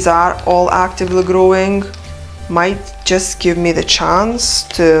that these are all actively growing might just give me the chance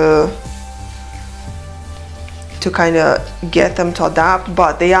to kind of get them to adapt,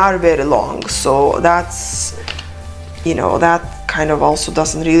 but they are very long, so that's, you know, that kind of also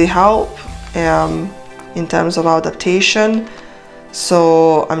doesn't really help in terms of adaptation.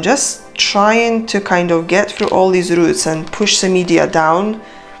 So I'm just trying to kind of get through all these roots and push the media down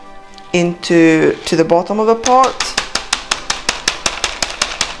into the bottom of the pot.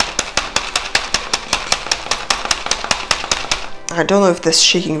 I don't know if this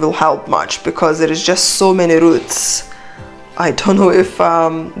shaking will help much, because there is just so many roots. I don't know if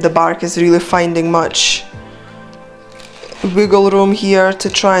the bark is really finding much wiggle room here to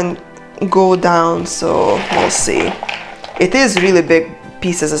try and go down, so we'll see. It is really big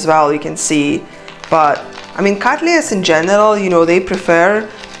pieces as well, you can see, but I mean, Cattleyas in general, you know, they prefer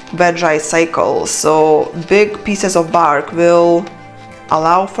wet-dry cycles, so big pieces of bark will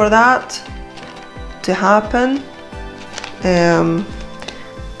allow for that to happen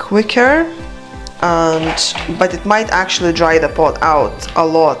quicker, but it might actually dry the pot out a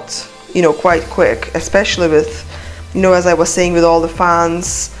lot, you know, quite quick, especially with, you know, as I was saying, with all the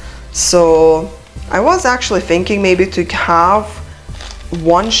fans. So I was actually thinking maybe to have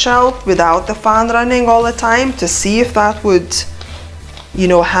one shelf without the fan running all the time, to see if that would, you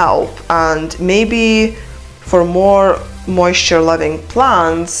know, help, and maybe for more moisture loving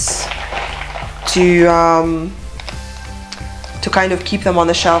plants to kind of keep them on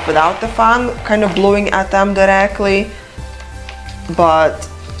the shelf without the fan kind of blowing at them directly. But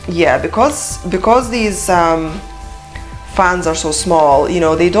yeah, because these fans are so small, you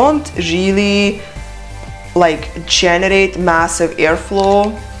know, they don't really like generate massive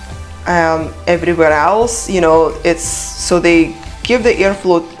airflow everywhere else, you know. It's so they give the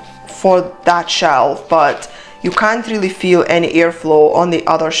airflow for that shelf, but you can't really feel any airflow on the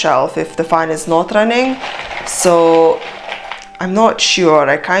other shelf if the fan is not running. So I'm not sure.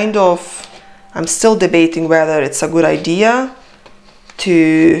 I'm still debating whether it's a good idea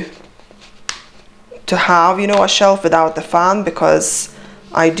to have, you know, a shelf without the fan, because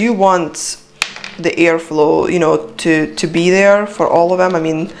I do want the airflow, you know, to be there for all of them. I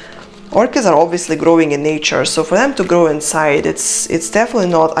mean, orchids are obviously growing in nature, so for them to grow inside, it's definitely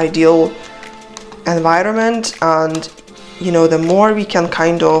not ideal environment. And, you know, the more we can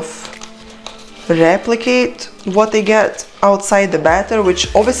kind of replicate what they get outside, the better,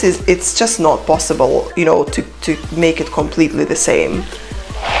 which obviously it's just not possible, you know, to make it completely the same.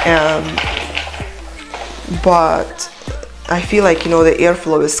 But I feel like, you know, the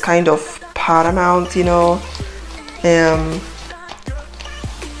airflow is kind of paramount, you know.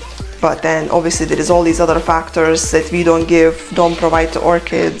 But then obviously there is all these other factors that we don't provide to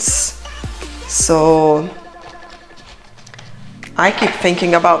orchids. So I keep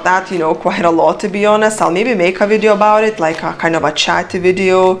thinking about that, you know, quite a lot, to be honest. I'll maybe make a video about it, like a kind of a chatty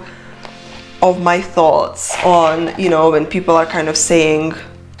video of my thoughts on, you know, when people are kind of saying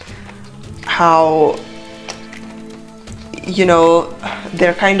how, you know,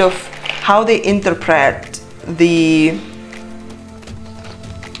 they're kind of, how they interpret the,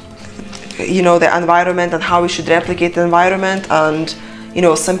 you know, the environment and how we should replicate the environment. And, you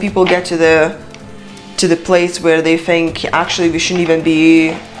know, some people get to the place where they think actually we shouldn't even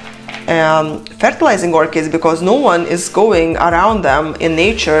be fertilizing orchids, because no one is going around them in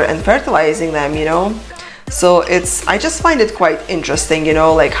nature and fertilizing them, you know. So I just find it quite interesting, you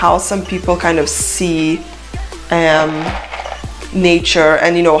know, like how some people kind of see nature,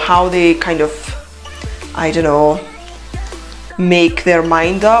 and you know how they kind of, I don't know, make their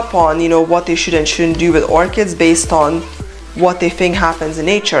mind up on, you know, what they should and shouldn't do with orchids based on what they think happens in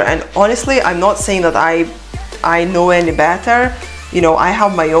nature. And honestly, I'm not saying that I know any better. You know, I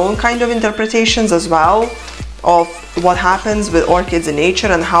have my own kind of interpretations as well of what happens with orchids in nature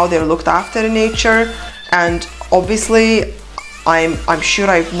and how they're looked after in nature. And obviously, I'm sure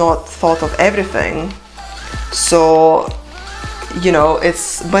I've not thought of everything. So, you know,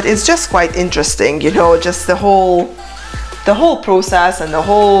 but it's just quite interesting, you know, just the whole process and the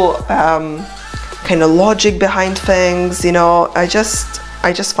whole kind of logic behind things, you know. I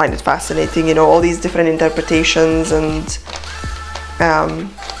just find it fascinating, you know, all these different interpretations. And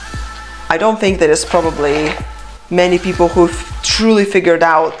I don't think there is probably many people who've truly figured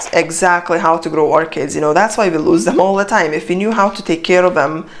out exactly how to grow orchids, you know. That's why we lose them all the time. If we knew how to take care of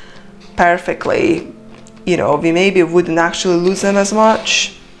them perfectly, you know, we maybe wouldn't actually lose them as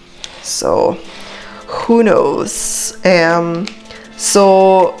much. So who knows.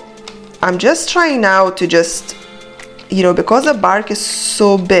 So I'm just trying now to just, you know, because the bark is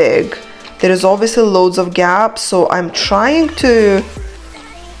so big, there is obviously loads of gaps, so I'm trying to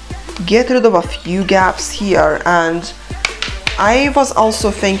get rid of a few gaps here. And I was also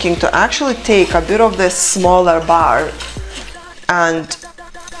thinking to actually take a bit of this smaller bark and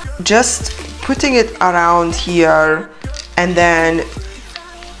just putting it around here, and then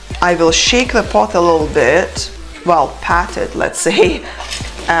I will shake the pot a little bit, well, pat it, let's say,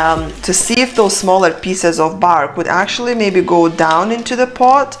 to see if those smaller pieces of bark would actually maybe go down into the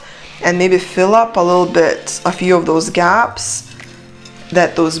pot and maybe fill up a little bit, a few of those gaps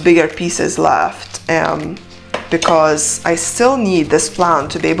that those bigger pieces left, because I still need this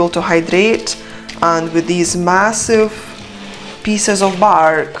plant to be able to hydrate, and with these massive pieces of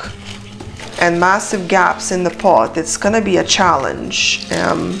bark and massive gaps in the pot, it's gonna be a challenge.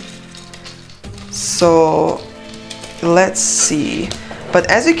 So let's see. But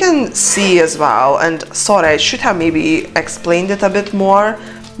as you can see as well, and sorry, I should have maybe explained it a bit more,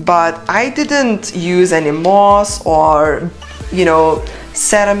 but I didn't use any moss or, you know,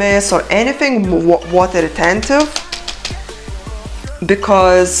 ceramis or anything water retentive,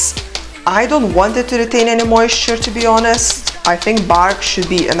 because I don't want it to retain any moisture, to be honest. I think bark should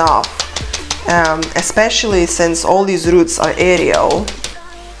be enough, especially since all these roots are aerial.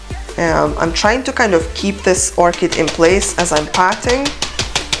 I'm trying to kind of keep this orchid in place as I'm patting,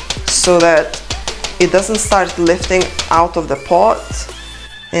 so that it doesn't start lifting out of the pot,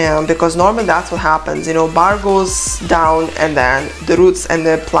 because normally that's what happens, you know, bark goes down and then the roots and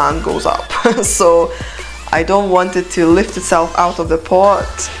the plant goes up. So I don't want it to lift itself out of the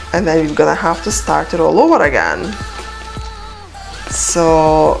pot and then we're gonna have to start it all over again.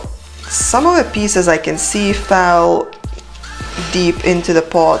 So some of the pieces I can see fell deep into the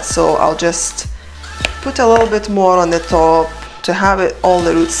pot, so I'll just put a little bit more on the top to have it, all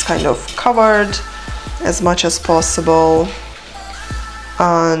the roots kind of covered as much as possible.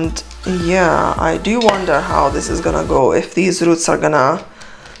 And yeah, I do wonder how this is gonna go, if these roots are gonna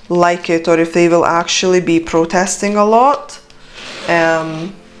like it or if they will actually be protesting a lot.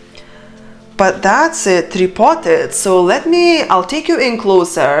 But that's it, repotted. So I'll take you in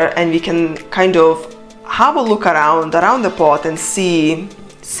closer and we can kind of have a look around the pot and see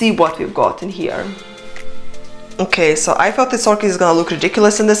what we've got in here. Okay, so I thought this orchid is gonna look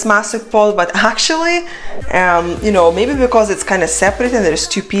ridiculous in this massive pot, but actually, you know, maybe because it's kind of separate and there's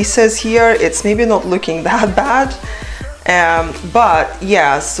two pieces here, it's maybe not looking that bad. But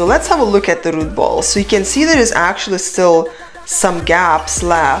yeah, so let's have a look at the root ball. So you can see there is actually still some gaps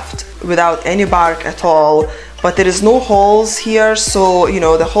left without any bark at all, but there is no holes here. So, you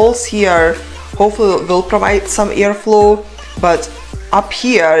know, the holes here hopefully will provide some airflow, but up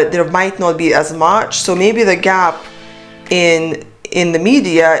here there might not be as much. So maybe the gap in the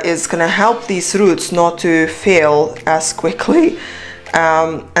media is gonna help these roots not to fail as quickly.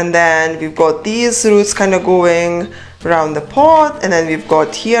 And then we've got these roots kind of going around the pot, and then we've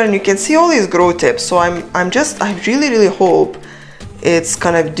got here, and you can see all these grow tips. So I really hope it's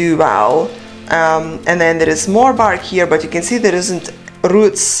gonna do well. And then there is more bark here, but you can see there isn't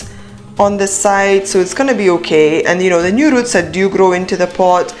roots on this side, so it's gonna be okay. And you know, the new roots that do grow into the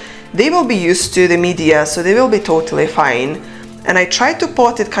pot, they will be used to the media, so they will be totally fine. And I tried to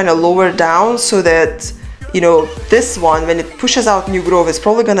pot it kind of lower down so that, you know, this one, when it pushes out new growth, it's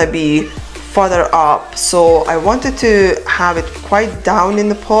probably gonna be further up. So I wanted to have it quite down in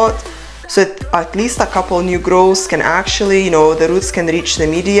the pot so at least a couple new growths can actually, you know, the roots can reach the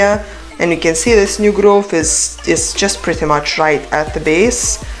media. And you can see this new growth is just pretty much right at the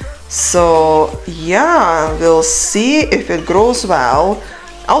base. So yeah, we'll see if it grows well.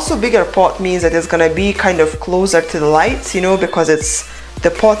 Also, bigger pot means that it's gonna be kind of closer to the light, you know, because it's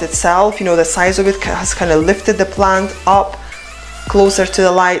the pot itself, you know, the size of it has kind of lifted the plant up closer to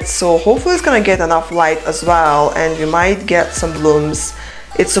the light. So hopefully it's gonna get enough light as well, and we might get some blooms.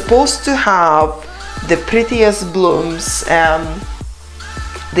 It's supposed to have the prettiest blooms.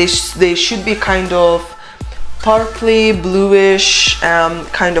 They should be kind of purpley, bluish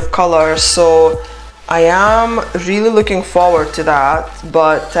kind of color. So I am really looking forward to that.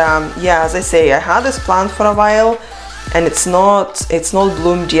 But yeah, as I say, I had this plant for a while and it's not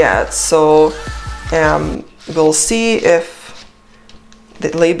bloomed yet. So we'll see if the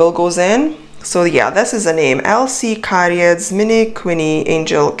label goes in. So yeah, this is the name, LC Cariad's Mini Queenie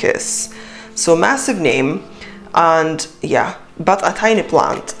Angel Kiss. So massive name, and yeah, but a tiny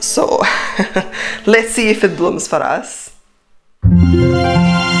plant. So let's see if it blooms for us.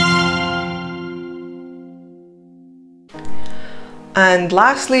 And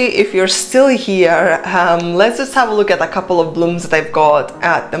lastly, if you're still here, let's just have a look at a couple of blooms that I've got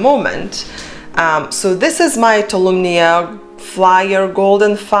at the moment. So this is my Tolumnia Flyer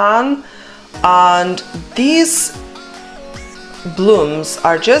Golden Fan, and these blooms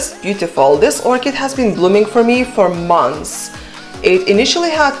are just beautiful. This orchid has been blooming for me for months. It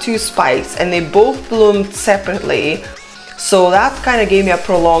initially had 2 spikes and they both bloomed separately, so that kind of gave me a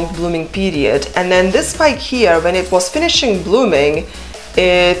prolonged blooming period. And then this spike here, when it was finishing blooming,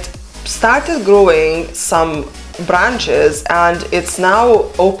 it started growing some branches and it's now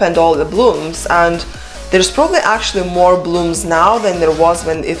opened all the blooms, and there's probably actually more blooms now than there was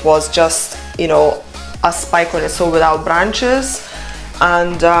when it was just, you know, a spike on it, so without branches.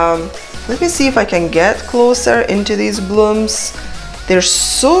 And let me see if I can get closer into these blooms. They're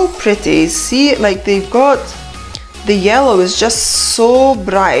so pretty. See, like they've got, the yellow is just so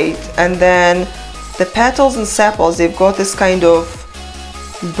bright, and then the petals and sepals, they've got this kind of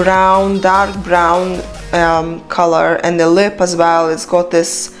brown, dark brown color, and the lip as well, it's got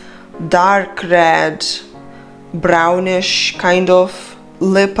this dark red, brownish kind of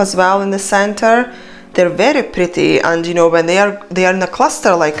lip as well in the center. They're very pretty, and you know, when they are in a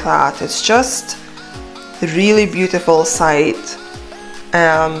cluster like that, it's just a really beautiful sight.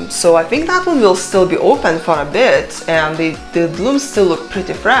 So I think that one will still be open for a bit, and the blooms still look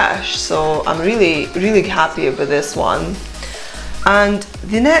pretty fresh, so I'm really happy with this one. And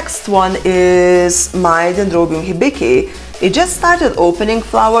the next one is my Dendrobium hibiki. It just started opening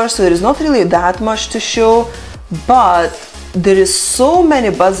flowers, so there is not really that much to show, but there is so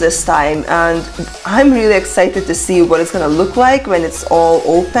many buds this time, and I'm really excited to see what it's gonna look like when it's all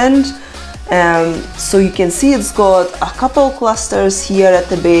opened. So you can see it's got a couple clusters here at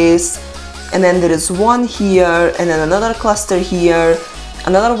the base, and then there is one here, and then another cluster here,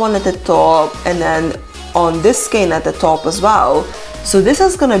 another one at the top, and then on this skein at the top as well. So this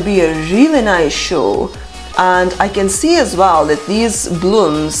is gonna be a really nice show. And I can see as well that these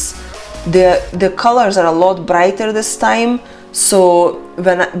blooms, the colors are a lot brighter this time. So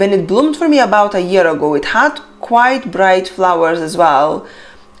when it bloomed for me about a year ago, it had quite bright flowers as well.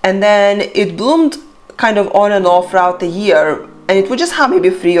 And then it bloomed kind of on and off throughout the year, and it would just have maybe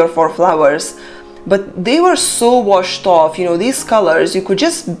 3 or 4 flowers. But they were so washed off, you know, these colors, you could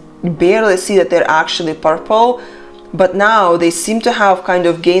just barely see that they're actually purple. But now they seem to have kind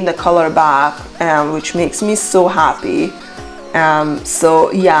of gained the color back, which makes me so happy.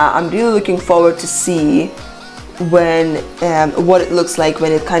 So yeah, I'm really looking forward to see when what it looks like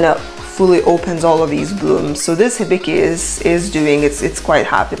when it kind of fully opens all of these blooms. So this hibiki is doing it's quite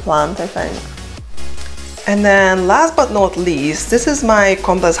happy plant, I think. And then last but not least, this is my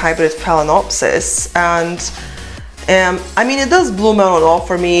complex hybrid Phalaenopsis, and I mean, it does bloom on and off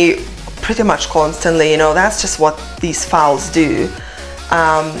for me pretty much constantly, you know, that's just what these phals do.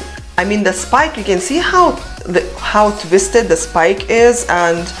 I mean, the spike, you can see how twisted the spike is,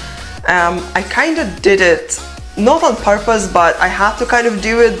 and I kind of did it not on purpose, but I had to kind of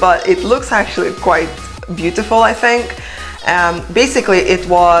do it, but it looks actually quite beautiful, I think. Basically it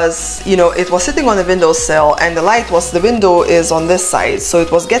was, you know, it was sitting on the windowsill, and the window is on this side, so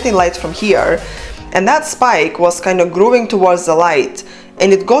it was getting light from here, and that spike was kind of growing towards the light,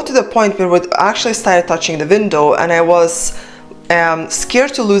 and it got to the point where it actually started touching the window, and I was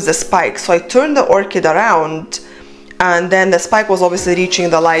scared to lose the spike, so I turned the orchid around, and then the spike was obviously reaching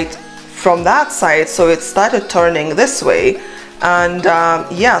the light from that side, so it started turning this way, And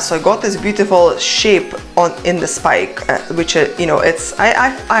yeah, so I got this beautiful shape in the spike, which you know,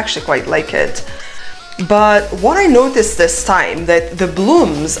 I actually quite like it. But what I noticed this time, that the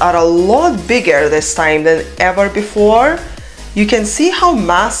blooms are a lot bigger this time than ever before. You can see how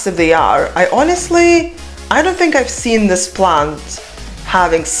massive they are. I don't think I've seen this plant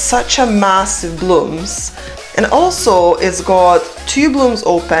having such a massive blooms. And also it's got 2 blooms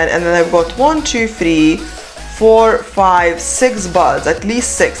open, and then I've got 1, 2, 3, 4, 5, 6 buds, at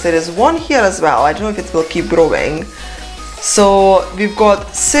least 6. There is 1 here as well. I don't know if it will keep growing. So we've got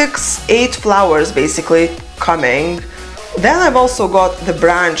 8 flowers basically coming. Then I've also got the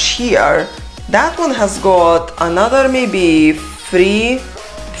branch here. That one has got another maybe 3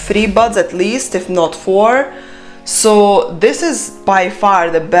 buds at least, if not 4. So this is by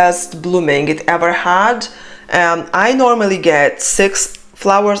far the best blooming it ever had. I normally get 6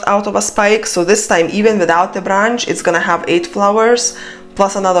 flowers out of a spike, so this time, even without the branch, it's gonna have 8 flowers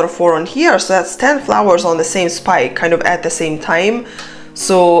plus another 4 on here, so that's 10 flowers on the same spike, kind of at the same time.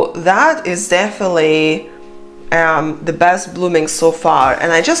 So that is definitely the best blooming so far,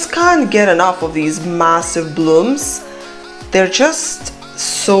 and I just can't get enough of these massive blooms. They're just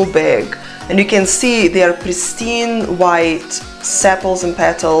so big, and you can see they are pristine white sepals and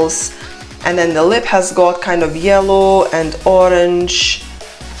petals, and then the lip has got kind of yellow and orange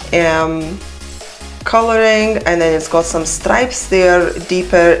coloring, and then it's got some stripes there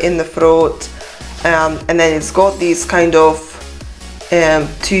deeper in the throat, and then it's got these kind of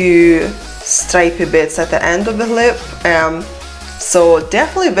 2 stripy bits at the end of the lip. So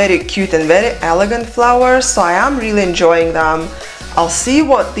definitely very cute and very elegant flowers, so I am really enjoying them. I'll see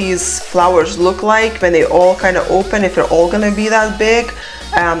what these flowers look like when they all kind of open, if they're all gonna be that big.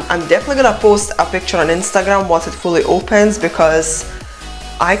 I'm definitely gonna post a picture on Instagram once it fully opens, because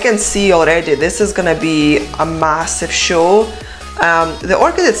I can see already this is gonna be a massive show. The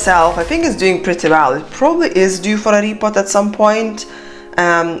orchid itself, I think, is doing pretty well. It probably is due for a repot at some point.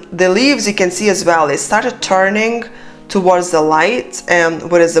 The leaves, you can see as well, they started turning towards the light,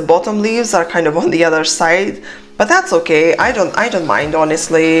 whereas the bottom leaves are kind of on the other side. But that's okay. I don't mind,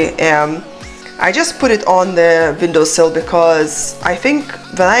 honestly. I just put it on the windowsill because I think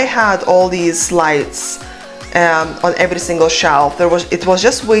when I had all these lights on every single shelf, it was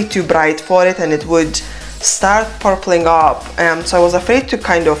just way too bright for it, and it would start purpling up, so I was afraid to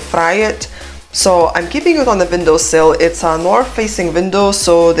kind of fry it. So I'm keeping it on the windowsill. It's a north-facing window,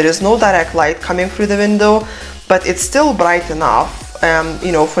 so there is no direct light coming through the window, but it's still bright enough,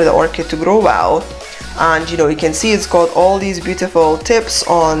 you know, for the orchid to grow well. And you know, you can see it's got all these beautiful tips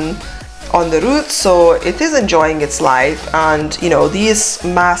on the roots, so it is enjoying its life. And you know, these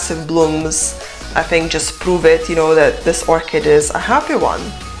massive blooms, I think, just prove it, you know, that this orchid is a happy one.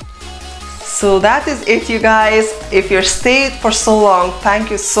 So that is it, you guys. If you stayed for so long,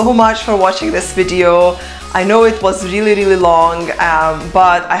 thank you so much for watching this video. I know it was really long,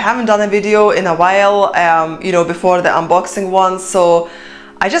 but I haven't done a video in a while, you know, before the unboxing one, so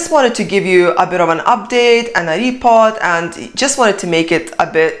I just wanted to give you a bit of an update and a repot, and just wanted to make it a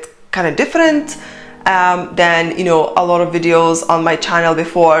bit kind of different than, you know, a lot of videos on my channel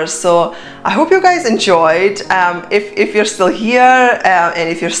before. So I hope you guys enjoyed. If you're still here, and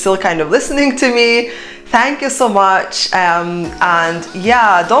if you're still kind of listening to me, thank you so much. And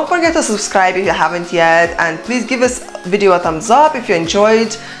yeah, don't forget to subscribe if you haven't yet, and please give this video a thumbs up if you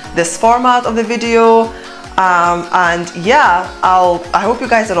enjoyed this format of the video. And yeah, I hope you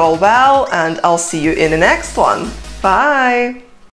guys are all well, and I'll see you in the next one. Bye.